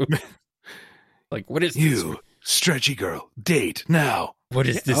too. Like, what is you, this? stretchy girl? Date now. What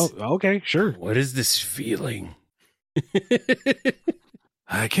is this? Oh, okay, sure. What is this feeling?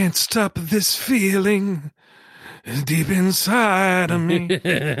 I can't stop this feeling deep inside of me.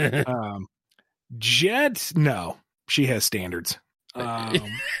 Jet, no, she has standards. Damn.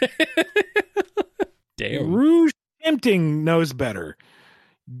 Rouge tempting knows better.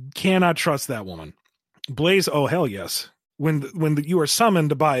 Cannot trust that woman. Blaze, oh hell yes. When you are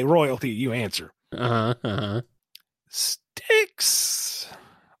summoned by royalty, you answer. Sticks,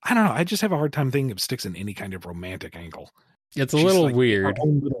 I don't know. I just have a hard time thinking of Sticks in any kind of romantic angle. It's a little like weird. Her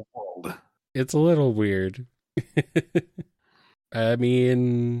own little world. It's a little weird. I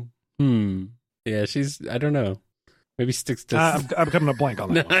mean, yeah, I don't know. Maybe Sticks does. I'm coming up blank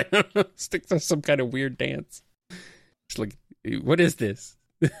on that one. I don't know. Sticks does some kind of weird dance. It's like, what is this?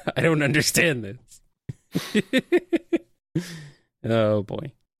 I don't understand this. Oh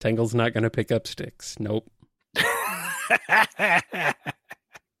boy. Tangle's not going to pick up Sticks. Nope.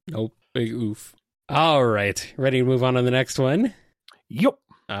 Nope. Big oof. All right. Ready to move on to the next one? Yup.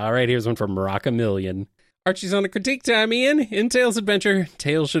 All right. Here's one from Rockamillion. Archie's on a critique time, Ian. In Tails' adventure,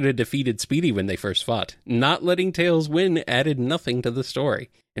 Tails should have defeated Speedy when they first fought. Not letting Tails win added nothing to the story.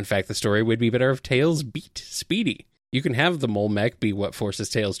 In fact, the story would be better if Tails beat Speedy. You can have the mole mech be what forces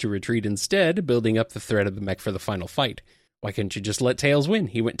Tails to retreat instead, building up the threat of the mech for the final fight. Why couldn't you just let Tails win?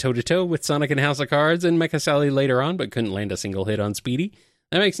 He went toe-to-toe with Sonic and House of Cards and Mecha Sally later on, but couldn't land a single hit on Speedy.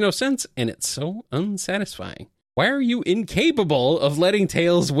 That makes no sense, and it's so unsatisfying. Why are you incapable of letting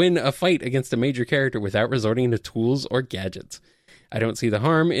Tails win a fight against a major character without resorting to tools or gadgets? I don't see the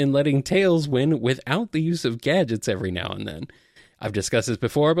harm in letting Tails win without the use of gadgets every now and then. I've discussed this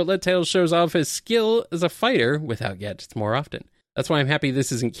before, but let Tails shows off his skill as a fighter without gadgets more often. That's why I'm happy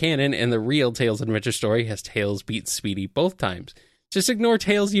this isn't canon and the real Tails adventure story has Tails beat Speedy both times. Just ignore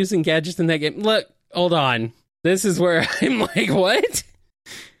Tails using gadgets in that game. Look, hold on. This is where I'm like, what?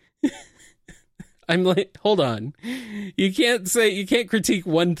 I'm like, hold on. You can't critique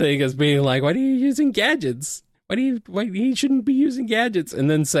one thing as being like, why are you using gadgets? Why he shouldn't be using gadgets, and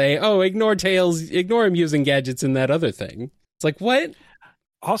then say, oh, ignore Tails, ignore him using gadgets in that other thing. It's like, what?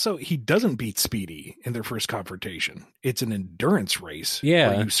 Also, he doesn't beat Speedy in their first confrontation. It's an endurance race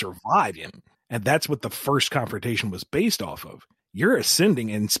where you survive him. And that's what the first confrontation was based off of. You're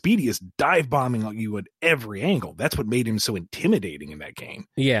ascending, and Speedy is dive bombing you at every angle. That's what made him so intimidating in that game.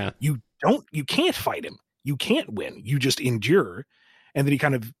 Yeah. You can't fight him. You can't win. You just endure. And then he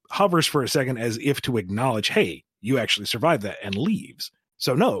kind of hovers for a second as if to acknowledge, hey, you actually survived that, and leaves.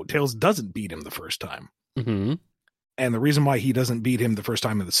 So no, Tails doesn't beat him the first time. Mm-hmm. And the reason why he doesn't beat him the first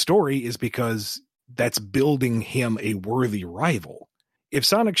time in the story is because that's building him a worthy rival. If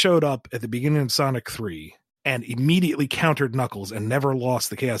Sonic showed up at the beginning of Sonic 3 and immediately countered Knuckles and never lost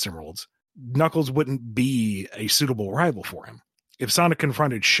the Chaos Emeralds, Knuckles wouldn't be a suitable rival for him. If Sonic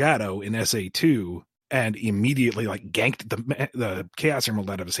confronted Shadow in SA2 and immediately ganked the Chaos Emerald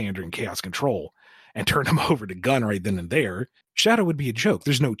out of his hand during Chaos Control and turned him over to Gun right then and there, Shadow would be a joke.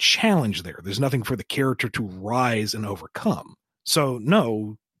 There's no challenge there. There's nothing for the character to rise and overcome. So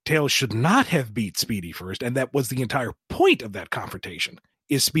no, Tails should not have beat Speedy first, and that was the entire point of that confrontation,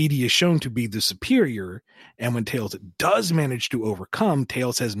 is Speedy is shown to be the superior, and when Tails does manage to overcome,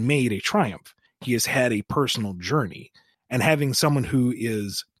 Tails has made a triumph. He has had a personal journey, and having someone who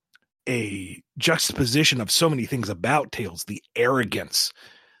is a juxtaposition of so many things about Tails, the arrogance,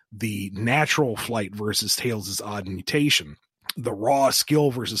 the natural flight versus Tails' odd mutation, the raw skill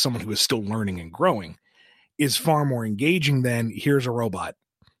versus someone who is still learning and growing, is far more engaging than here's a robot.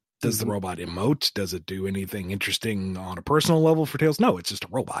 Does the robot emote? Does it do anything interesting on a personal level for Tails? No, it's just a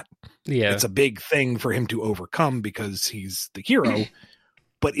robot. Yeah. It's a big thing for him to overcome because he's the hero,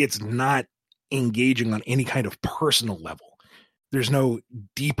 but it's not engaging on any kind of personal level. There's no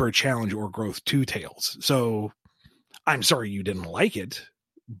deeper challenge or growth to Tails. So I'm sorry you didn't like it,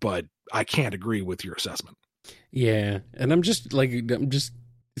 but I can't agree with your assessment. Yeah. And I'm just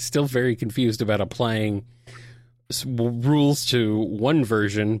still very confused about applying rules to one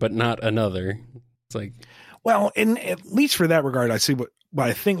version, but not another. It's like, well, and at least for that regard, I see what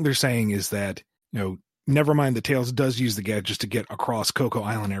I think they're saying is that, never mind that Tails does use the gadgets to get across Coco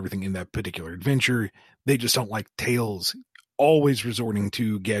Island and everything in that particular adventure. They just don't like Tails always resorting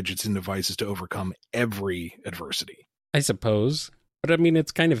to gadgets and devices to overcome every adversity. I suppose. But I mean,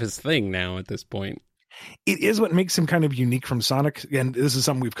 it's kind of his thing now at this point. It is what makes him kind of unique from Sonic. And this is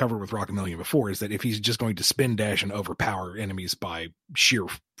something we've covered with Rock-A-Million before, is that if he's just going to spin dash and overpower enemies by sheer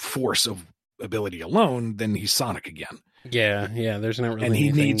force of ability alone, then he's Sonic again. Yeah, there's not really and he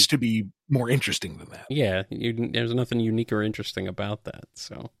anything... needs to be more interesting than that. Yeah, there's nothing unique or interesting about that.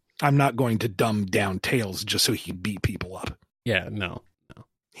 So I'm not going to dumb down Tails just so he can beat people up. Yeah, no.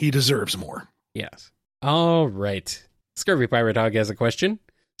 He deserves more. Yes. All right. Scurvy Pirate Dog has a question.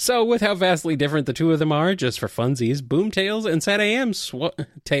 So, with how vastly different the two of them are, just for funsies, Boomtails and Sad AM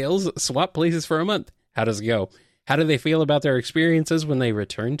Tails swap places for a month. How does it go? How do they feel about their experiences when they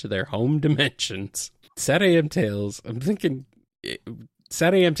return to their home dimensions? Sad AM Tails, I'm thinking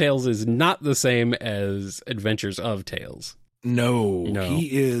Sad AM Tails is not the same as Adventures of Tails. No.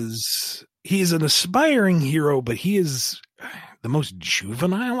 He's an aspiring hero, but he is the most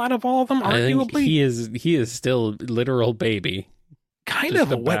juvenile out of all of them, arguably. He is still literal baby. Kind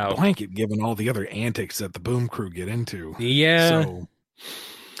of a wet blanket given all the other antics that the Boom Crew get into. Yeah. So,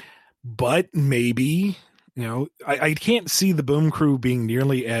 but maybe, I can't see the Boom Crew being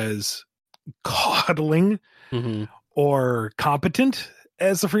nearly as coddling or competent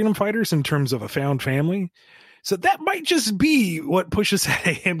as the Freedom Fighters in terms of a found family. So that might just be what pushes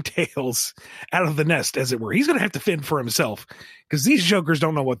AM Tails out of the nest, as it were. He's going to have to fend for himself because these jokers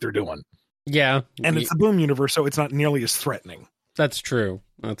don't know what they're doing. Yeah. And it's the Boom universe, so it's not nearly as threatening. That's true.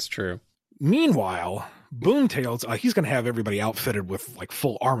 Meanwhile, Boomtails, he's going to have everybody outfitted with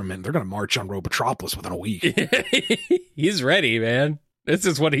full armament. They're going to march on Robotropolis within a week. He's ready, man. This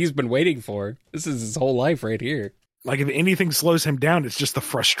is what he's been waiting for. This is his whole life right here. If anything slows him down, it's just the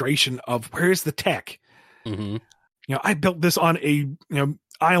frustration of where's the tech? Mm-hmm. I built this on a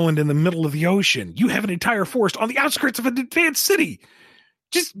island in the middle of the ocean. You have an entire forest on the outskirts of an advanced city.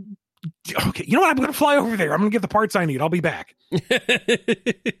 Just okay. You know what? I'm going to fly over there. I'm going to get the parts I need. I'll be back.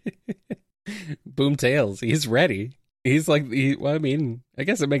 Boomtails, he's ready. He's like, well, I mean, I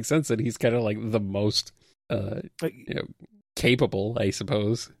guess it makes sense that he's kind of like the most capable, I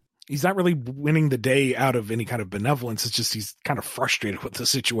suppose. He's not really winning the day out of any kind of benevolence. It's just he's kind of frustrated with the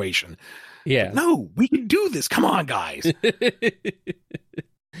situation. Yeah. But no, we can do this. Come on, guys.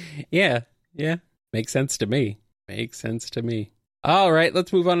 Yeah. Makes sense to me. All right,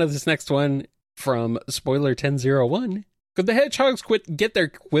 let's move on to this next one from Spoiler 1001. Could the hedgehogs get their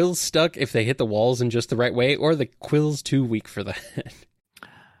quills stuck if they hit the walls in just the right way, or are the quills too weak for that?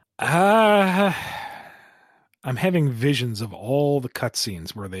 I'm having visions of all the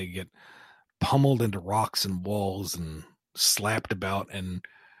cutscenes where they get pummeled into rocks and walls and slapped about, and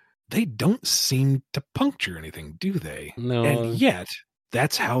they don't seem to puncture anything, do they? No. And yet,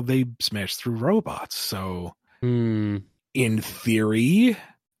 that's how they smash through robots. So, in theory,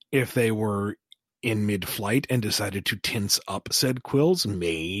 if they were in mid-flight and decided to tense up said quills,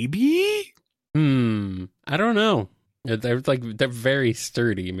 maybe? I don't know. They're very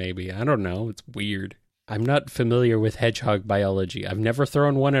sturdy, maybe. I don't know. It's weird. I'm not familiar with hedgehog biology. I've never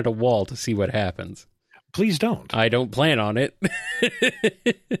thrown one at a wall to see what happens. Please don't. I don't plan on it.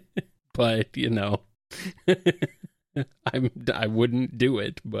 But, I wouldn't do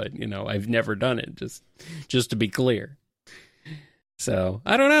it, but, I've never done it, just to be clear. So,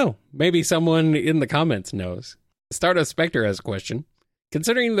 I don't know. Maybe someone in the comments knows. Stardust Spectre has a question.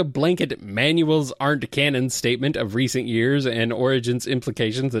 Considering the blanket manuals aren't canon statement of recent years and Origin's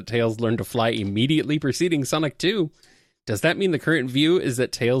implications that Tails learned to fly immediately preceding Sonic 2, does that mean the current view is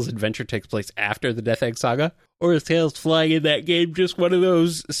that Tails' adventure takes place after the Death Egg Saga? Or is Tails flying in that game just one of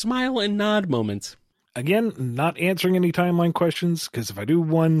those smile and nod moments? Again, not answering any timeline questions, because if I do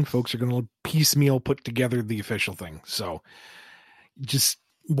one, folks are going to piecemeal put together the official thing. So, just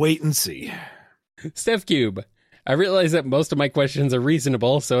wait and see. Steph Cube, I realize that most of my questions are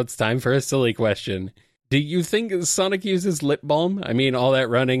reasonable, so it's time for a silly question. Do you think Sonic uses lip balm? I mean, all that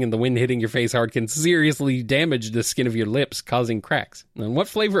running and the wind hitting your face hard can seriously damage the skin of your lips, causing cracks. And what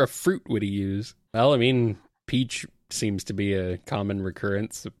flavor of fruit would he use? Well, I mean, peach seems to be a common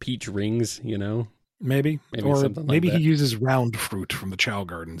recurrence. Peach rings, Maybe or something maybe like that. he uses round fruit from the Chow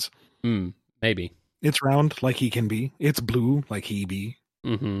Gardens. Maybe. It's round like he can be. It's blue like he be.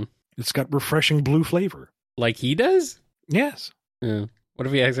 Mm-hmm. It's got refreshing blue flavor. Like he does? Yes. Yeah. What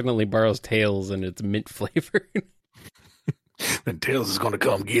if he accidentally borrows Tails and it's mint flavored? Then Tails is going to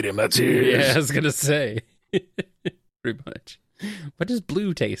come get him. That's it. Yeah, I was going to say. Pretty much. What does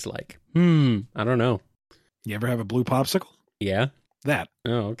blue taste like? I don't know. You ever have a blue popsicle? Yeah. That.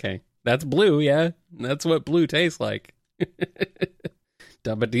 Oh, okay. That's blue, yeah. That's what blue tastes like.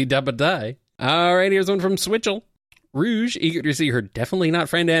 Dubba-dee-dubba-die. All right, here's one from Switchel. Rouge, eager to see her definitely not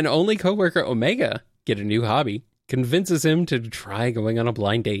friend and only coworker Omega get a new hobby, convinces him to try going on a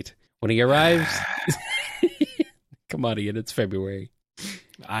blind date. When he arrives... Come on, Ian, it's February.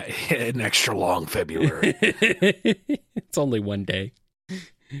 An extra long February. It's only one day.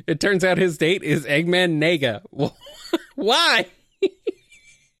 It turns out his date is Eggman Nega. Why?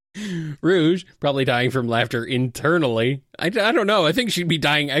 Rouge, probably dying from laughter internally. I don't know. I think she'd be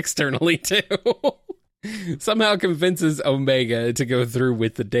dying externally, too. Somehow convinces Omega to go through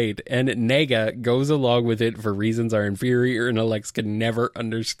with the date, and Nega goes along with it for reasons our inferior intellects can never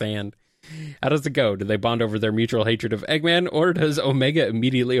understand. How does it go? Do they bond over their mutual hatred of Eggman, or does Omega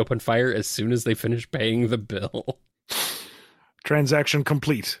immediately open fire as soon as they finish paying the bill? Transaction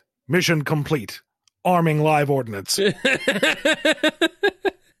complete. Mission complete. Arming live ordnance.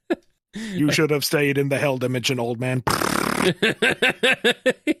 You should have stayed in the hell dimension, old man.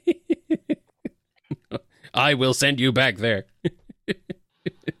 I will send you back there.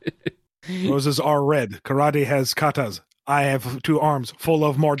 Roses are red. Karate has katas. I have 2 arms full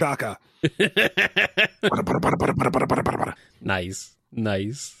of mordaka. Nice.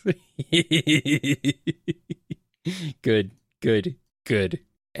 Good.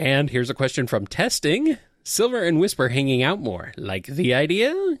 And here's a question from Testing. Silver and Whisper hanging out more. Like the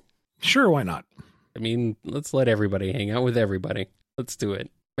idea? Sure, why not? I mean, let's let everybody hang out with everybody. Let's do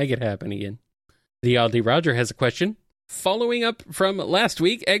it. Make it happen, Ian. The Aldi Roger has a question. Following up from last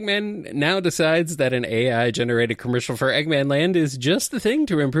week, Eggman now decides that an AI-generated commercial for Eggman Land is just the thing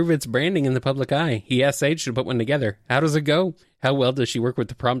to improve its branding in the public eye. He asks Sage to put one together. How does it go? How well does she work with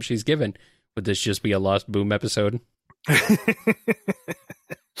the prompt she's given? Would this just be a Lost Boom episode?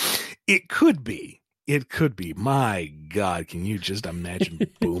 It could be. My God, can you just imagine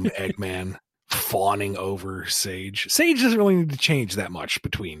Boom Eggman fawning over Sage? Sage doesn't really need to change that much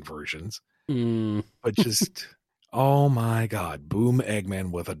between versions. But just... Oh my God, Boom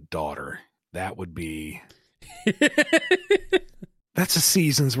Eggman with a daughter. That would be... That's a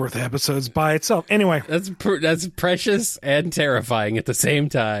season's worth of episodes by itself. Anyway. That's precious and terrifying at the same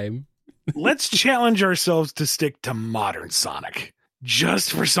time. Let's challenge ourselves to stick to modern Sonic.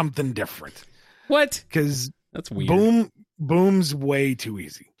 Just for something different. What? Because that's weird. Boom's way too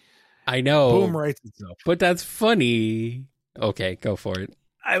easy. I know. Boom writes itself. But that's funny. Okay, go for it.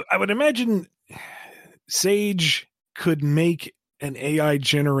 I would imagine Sage could make an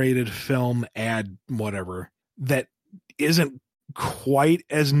AI-generated film, ad whatever, that isn't quite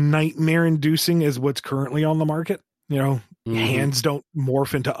as nightmare-inducing as what's currently on the market. You know, hands don't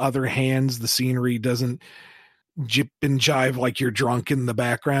morph into other hands. The scenery doesn't jip and jive like you're drunk in the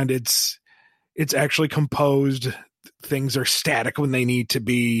background. It's actually composed. Things are static when they need to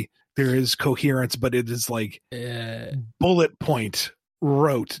be. There is coherence, but it is like bullet point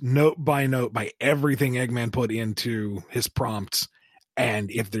wrote note by everything Eggman put into his prompts. And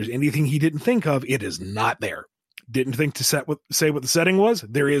if there's anything he didn't think of, it is not there. Didn't think to say what the setting was.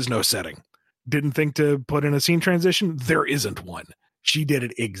 There is no setting. Didn't think to put in a scene transition. There isn't one. She did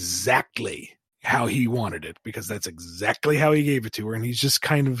it exactly how he wanted it, because that's exactly how he gave it to her. And he's just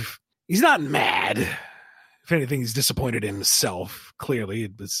he's not mad. If anything, he's disappointed in himself. Clearly,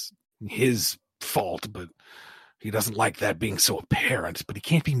 it was his fault, but he doesn't like that being so apparent. But he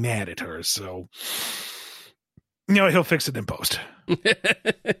can't be mad at her, so he'll fix it in post.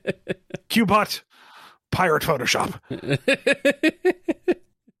 Qbot, pirate Photoshop.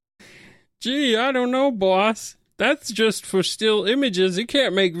 Gee, I don't know, boss. That's just for still images. You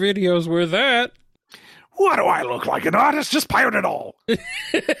can't make videos with that. What do I look like, an artist? Just pirate it all.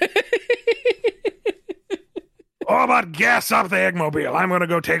 All about gas up the Eggmobile. I'm going to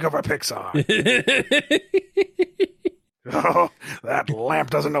go take over Pixar. Oh, that lamp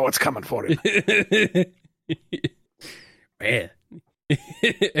doesn't know what's coming for him. Man.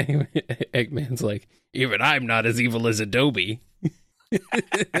 Eggman's like, even I'm not as evil as Adobe.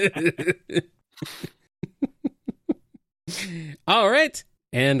 All right.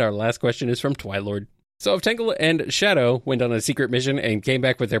 And our last question is from Twilord. So if Tangle and Shadow went on a secret mission and came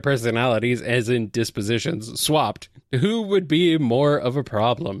back with their personalities, as in dispositions, swapped, who would be more of a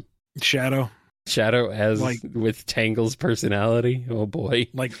problem? Shadow as with Tangle's personality? Oh boy.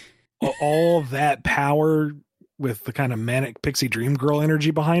 Like all that power with the kind of manic pixie dream girl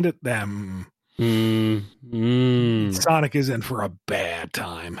energy behind it, Sonic is in for a bad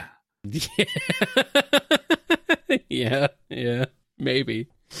time. Yeah, maybe.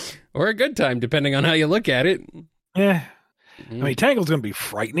 Or a good time, depending on how you look at it. Yeah. I mean, Tangle's going to be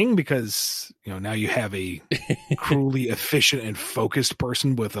frightening because, now you have a cruelly efficient and focused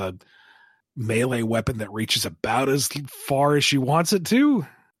person with a melee weapon that reaches about as far as she wants it to.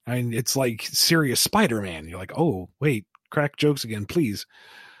 I mean, it's like serious Spider-Man. You're like, oh, wait, crack jokes again, please.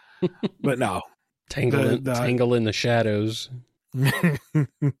 But no. Tangle in the shadows.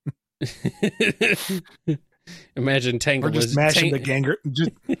 Imagine Tangle. Or just mash them together.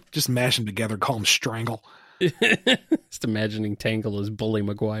 Just mash them together. Call them Strangle. Just imagining Tangle as Bully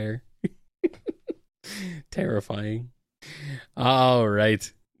Maguire. Terrifying. All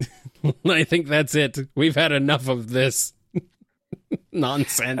right. I think that's it. We've had enough of this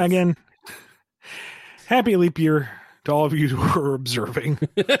nonsense. Again, happy leap year to all of you who are observing.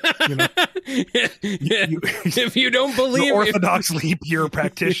 If you don't believe the Orthodox leap year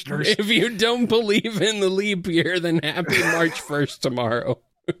practitioners. If you don't believe in the leap year, then happy March 1st tomorrow.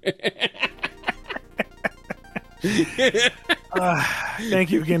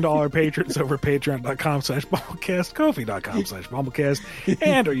 Thank you again to all our patrons over at patreon.com/BumbleKast, Ko-fi.com/BumbleKast,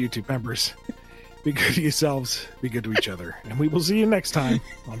 and our YouTube members. Be good to yourselves, be good to each other, and we will see you next time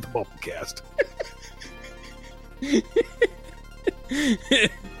on the BumbleKast. I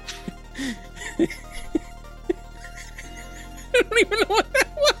don't even know what that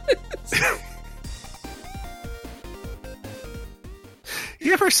was.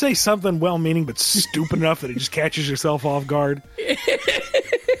 You ever say something well-meaning but stupid enough that it just catches yourself off guard?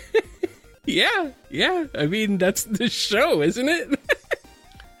 Yeah. I mean, that's the show, isn't it?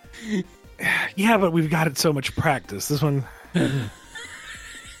 Yeah, but we've got it so much practice. This one...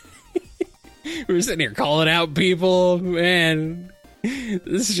 We're sitting here calling out people. Man,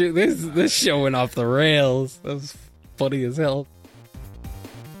 this show went off the rails. That was funny as hell.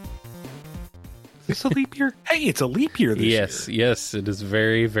 Is this a leap year? Hey, it's a leap year this year. Yes, it is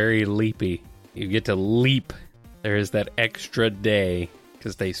very, very leapy. You get to leap. There is that extra day,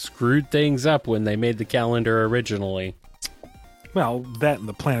 because they screwed things up when they made the calendar originally. Well, that and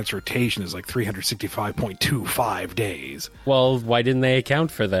the planet's rotation is like 365.25 days. Well, why didn't they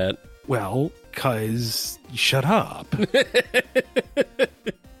account for that? Well, because shut up.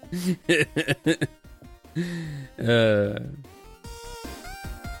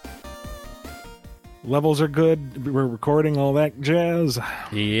 levels are good. We're recording all that jazz.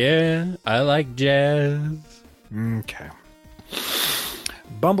 Yeah, I like jazz. Okay.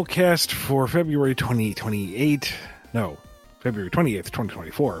 BumbleKast for February 2028. No, February 28th,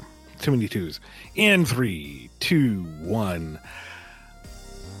 2024. Too many twos. In 3, 2, 1.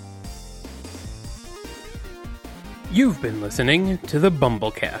 You've been listening to the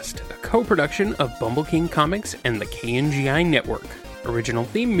BumbleKast, a co-production of Bumble King Comics and the KNGI Network. Original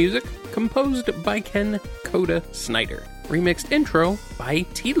theme music composed by Ken Coda Snyder. Remixed intro by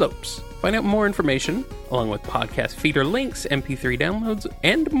T-Lopes. Find out more information, along with podcast feeder links, MP3 downloads,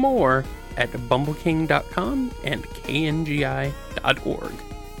 and more at bumbleking.com and kngi.org.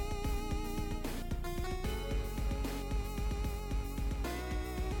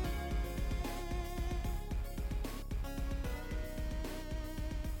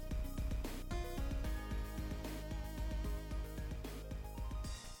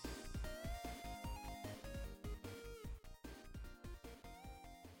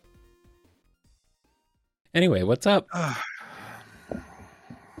 Anyway, what's up?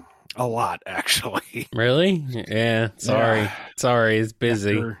 A lot, actually. Really? Yeah, sorry. Yeah. Sorry, it's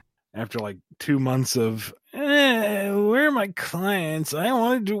busy. After like 2 months of, where are my clients? I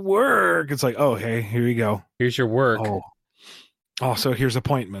wanted to work. It's like, oh, hey, here you go. Here's your work. Oh. Also, here's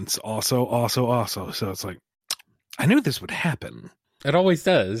appointments. Also. So it's like, I knew this would happen. It always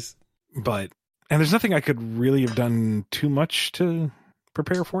does. And there's nothing I could really have done too much to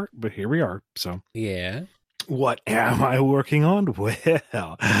prepare for it, but here we are. So, yeah. What am I working on?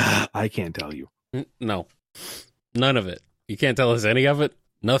 Well, I can't tell you. No. None of it. You can't tell us any of it?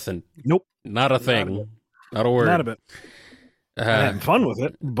 Nothing. Nope. Not a thing. Not a word. Not a bit. I'm having fun with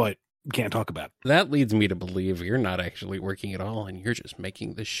it, but can't talk about it. That leads me to believe you're not actually working at all and you're just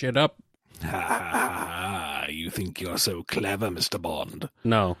making this shit up. Ha ha ha. You think you're so clever, Mr. Bond.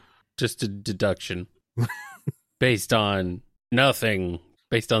 No. Just a deduction. Based on nothing.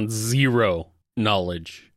 Based on zero knowledge.